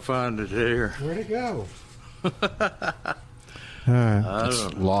not going to find it here. Where'd it go? All right.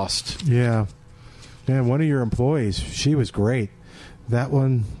 It's lost. Yeah. Man, one of your employees, she was great. That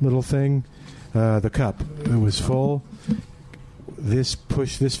one little thing, the cup, it was full. This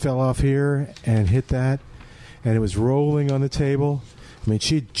fell off here and hit that, and it was rolling on the table. I mean,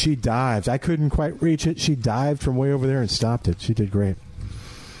 she dived. I couldn't quite reach it. She dived from way over there and stopped it. She did great.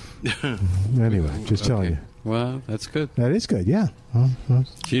 Anyway, just telling you. Well, that's good. That is good, yeah.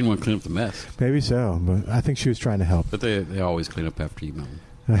 She didn't want to clean up the mess. Maybe so, but I think she was trying to help. But they always clean up after you, Milton.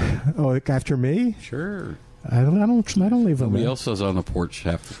 Oh, after me? Sure. I don't leave them. Nobody else is on the porch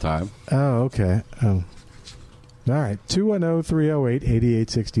half the time. Oh, okay. All right.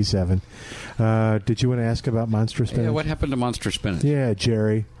 210-308-8867. Did you want to ask about monster spinach? Yeah, what happened to monster spinach? Yeah,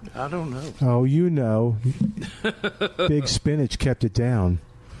 Jerry. I don't know. Oh, you know. Big spinach kept it down.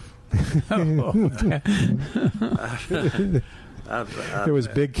 There was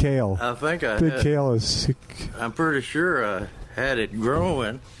big kale. I think kale is. I'm pretty sure I had it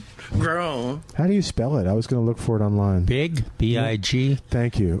grown. How do you spell it? I was going to look for it online. Big, B-I-G.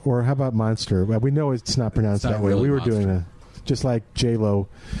 Thank you. Or how about monster? Well, we know it's not pronounced that way. Really We were monster. doing just like J-Lo,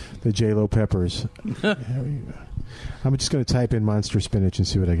 the J-Lo peppers. I'm just going to type in monster spinach and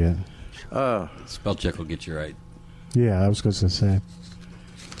see what I get. Spell check will get you right. Yeah, I was going to say.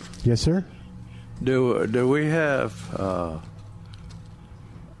 Yes, sir? Do we have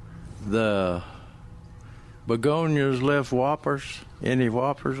the begonias left whoppers? Any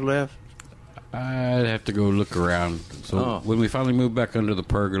whoppers left? I'd have to go look around. So when we finally moved back under the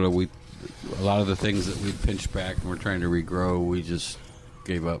pergola, a lot of the things that we pinched back and we're trying to regrow, we just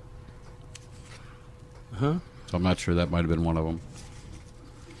gave up. Huh? So I'm not sure that might have been one of them.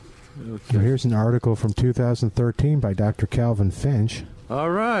 Okay. Well, here's an article from 2013 by Dr. Calvin Finch. All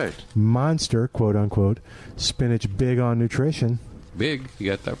right. Monster, quote unquote, spinach big on nutrition. Big, you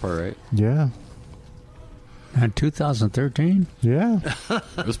got that part right. Yeah. In 2013? Yeah.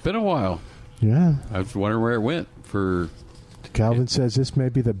 It's been a while. Yeah. I was wondering where it went for. Calvin says this may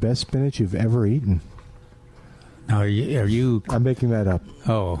be the best spinach you've ever eaten. Now, are you? I'm making that up.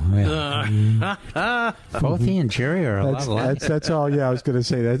 Oh, yeah. Both he and Jerry are a lot alike. That's all. Yeah, I was going to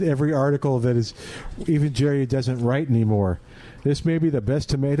say that every article that is, even Jerry doesn't write anymore. This may be the best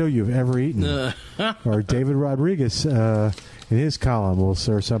tomato you've ever eaten. Or David Rodriguez in his column or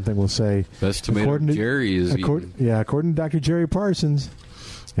something will say best tomato Jerry is eaten. Yeah, according to Dr. Jerry Parsons.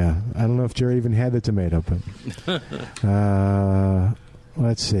 Yeah, I don't know if Jerry even had the tomato, but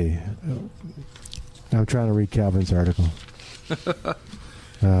let's see. I'm trying to read Calvin's article.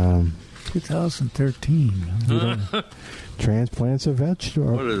 2013. Transplants of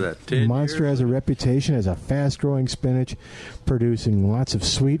vegetable. What is that? 10 Monster years? has a reputation as a fast-growing spinach, producing lots of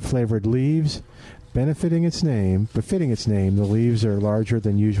sweet-flavored leaves. Befitting its name, the leaves are larger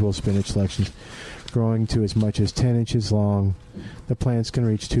than usual spinach selections, growing to as much as 10 inches long. The plants can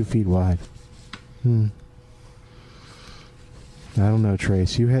reach 2 feet wide. I don't know,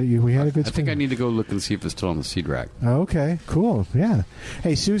 Trace. We had a good. I think I need to go look and see if it's still on the seed rack. Okay, cool. Yeah.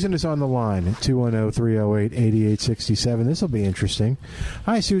 Hey, Susan is on the line at 210-308-8867. This will be interesting.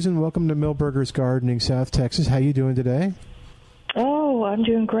 Hi, Susan. Welcome to Milberger's Gardening, South Texas. How you doing today? Oh, I'm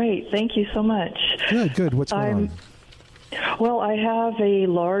doing great. Thank you so much. Good. What's going on? Well, I have a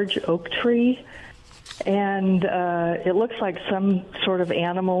large oak tree, and it looks like some sort of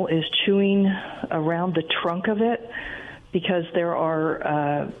animal is chewing around the trunk of it because there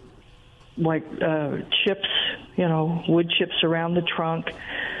are chips, wood chips around the trunk,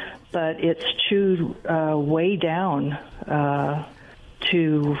 but it's chewed way down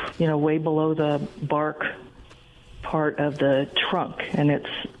to, way below the bark part of the trunk, and it's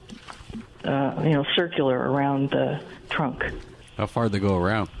circular around the trunk. How far did they go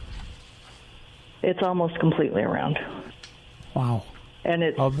around? It's almost completely around. Wow. And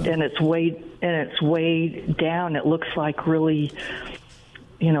it's way down. It looks like really,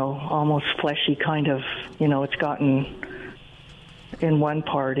 almost fleshy kind of. It's gotten in one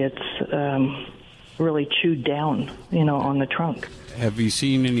part. It's really chewed down. On the trunk. Have you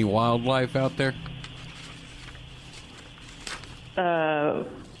seen any wildlife out there?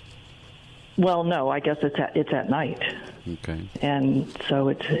 Well, no. I guess it's at night. Okay. And so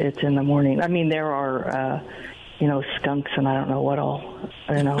it's in the morning. I mean, there are skunks and I don't know what all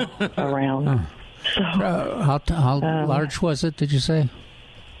around. Oh. So how large was it? Did you say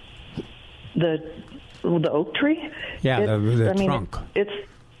the oak tree? Yeah, the trunk.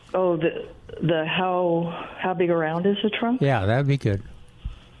 The how big around is the trunk? Yeah, that'd be good.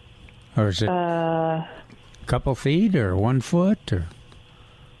 Or is it a couple feet or 1 foot or?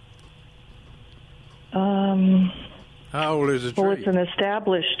 How old is the tree? Well, it's an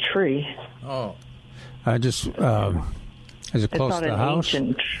established tree. Oh. Is it close to the house?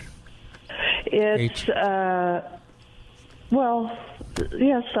 It's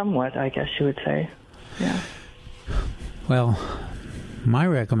somewhat, I guess you would say. Yeah. Well, my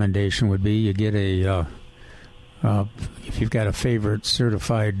recommendation would be you get if you've got a favorite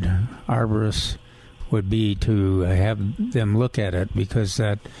certified arborist, would be to have them look at it, because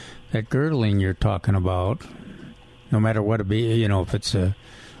that girdling you're talking about, no matter what it be, if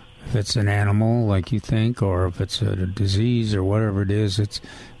it's an animal like you think, or if it's a disease or whatever it is, it's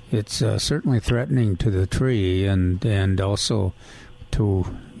certainly threatening to the tree and also to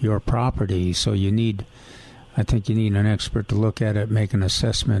your property. So I think you need an expert to look at it, make an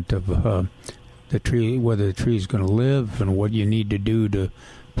assessment of the tree, whether the tree is going to live, and what you need to do to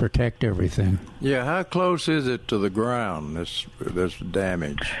protect everything. Yeah, how close is it to the ground, this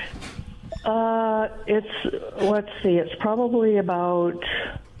damage? It's probably about,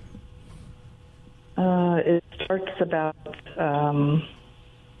 it starts about,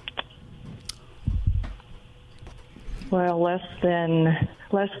 less than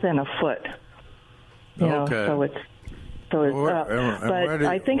a foot. Okay. So it's up. But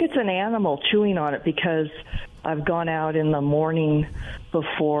I think it's an animal chewing on it, because I've gone out in the morning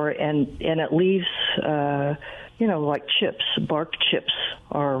before, and it leaves, like chips, bark chips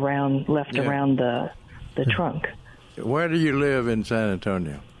are left around the trunk. Where do you live in San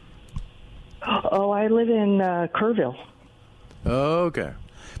Antonio? Oh, I live in Kerrville. Okay.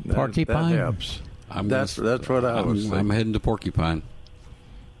 Porcupine? That helps. That's what I was thinking. I'm heading to Porcupine.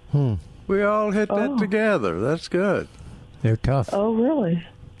 We all hit that together. That's good. They're tough. Oh, really?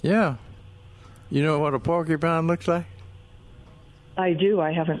 Yeah. You know what a porcupine looks like? I do.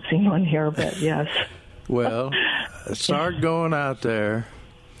 I haven't seen one here, but yes. Well, start going out there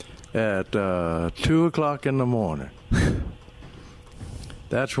at 2 o'clock in the morning.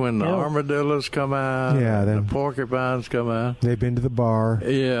 That's when the armadillos come out. Yeah, the porcupines come out. They've been to the bar.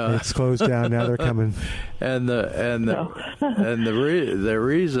 Yeah, it's closed down. Now they're coming. And the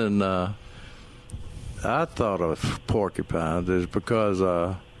reason I thought of porcupines is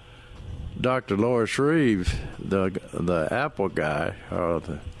because Dr. Loris Reeve, the apple guy,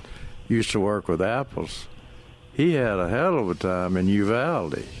 used to work with apples. He had a hell of a time in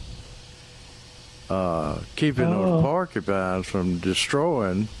Uvalde. Keeping those porcupines from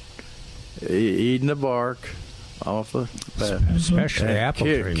destroying, eating the bark off the especially apple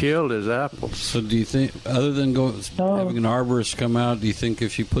trees. Killed his apples. So do you think, other than having an arborist come out, do you think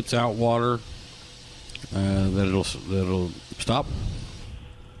if she puts out water that it'll stop?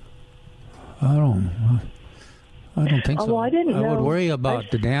 I don't think so. Well, I didn't know. I would worry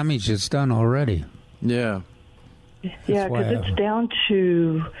about the damage that's done already. Yeah. Yeah, because it's down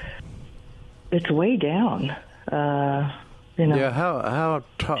to. It's way down. Yeah, how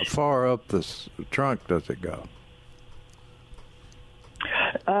far up the trunk does it go?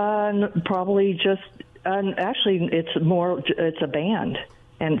 Probably just Actually, it's a band,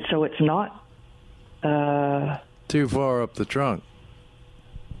 and so it's not too far up the trunk.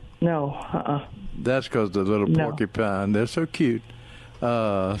 No, That's because the little porcupine, they're so cute,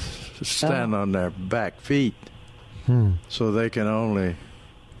 stand on their back feet, so they can only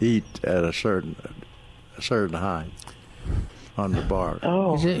eat at a certain height on the bark.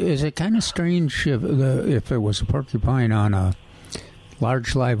 Oh, is it kind of strange if there was a porcupine on a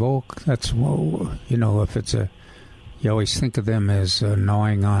large live oak? That's if it's you always think of them as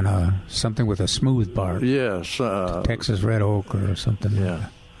gnawing on something with a smooth bark. Yes, Texas red oak or something. Yeah, like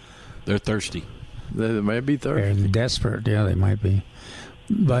that. They're thirsty. They may be thirsty. They're desperate. Yeah, they might be.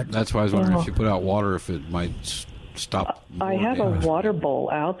 But that's why I was wondering if you put out water, if it might stop. I have a water bowl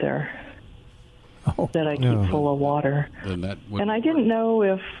out there that I keep full of water. And I didn't know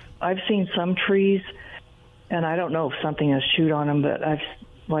if I've seen some trees, and I don't know if something has chewed on them, but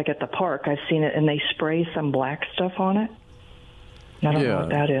like at the park, I've seen it, and they spray some black stuff on it. I don't know what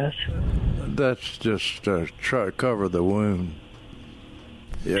that is. That's just try to cover the wound.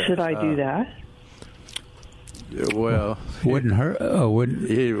 Yeah, should I do that? Well, wouldn't hurt. Wouldn't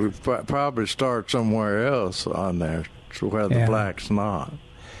he would probably start somewhere else on there, where the black's not.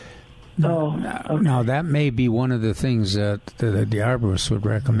 Now that may be one of the things that the arborist would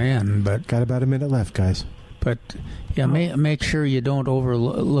recommend. But got about a minute left, guys. But make sure you don't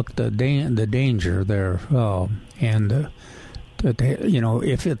overlook the danger there, and.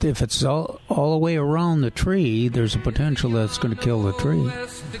 If it's all the way around the tree, there's a potential that's going to kill the tree.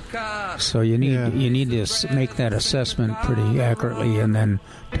 So you need to make that assessment pretty accurately, and then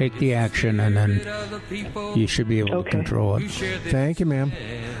take the action, and then you should be able to control it. Thank you, ma'am.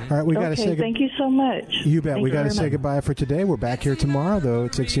 All right, we got to say. Thank you so much. You bet. We got to say goodbye for today. We're back here tomorrow, though,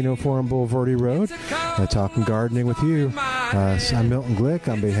 at 1604 on Boulevardy Road, talking gardening with you. I'm Milton Glick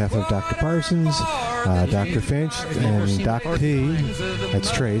on behalf of Dr. Parsons, Dr. Finch, and Dr. T. That's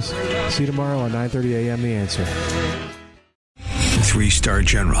Trace. See you tomorrow on 9:30 a.m. The Answer. 3-star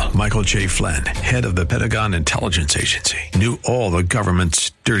General Michael J. Flynn, head of the Pentagon Intelligence Agency, knew all the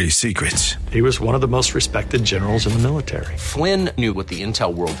government's dirty secrets. He was one of the most respected generals in the military. Flynn knew what the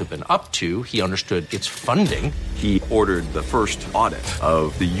intel world had been up to. He understood its funding. He ordered the first audit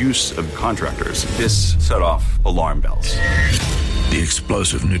of the use of contractors. This set off alarm bells. The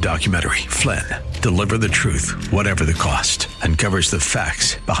explosive new documentary, Flynn, Deliver the Truth, Whatever the Cost, uncovers the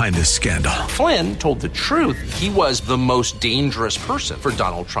facts behind this scandal. Flynn told the truth. He was the most dangerous person for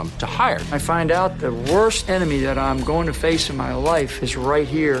Donald Trump to hire. I find out the worst enemy that I'm going to face in my life is right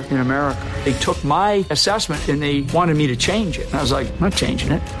here in America. They took my assessment and they wanted me to change it. And I was like, I'm not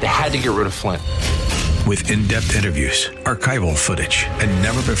changing it. They had to get rid of Flynn. With in-depth interviews, archival footage, and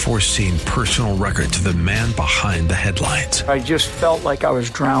never-before-seen personal records of the man behind the headlines. I just felt like I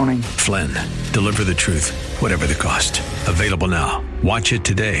was drowning. Flynn, Deliver the Truth, Whatever the Cost. Available now. Watch it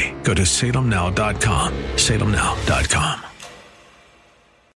today. Go to salemnow.com. salemnow.com.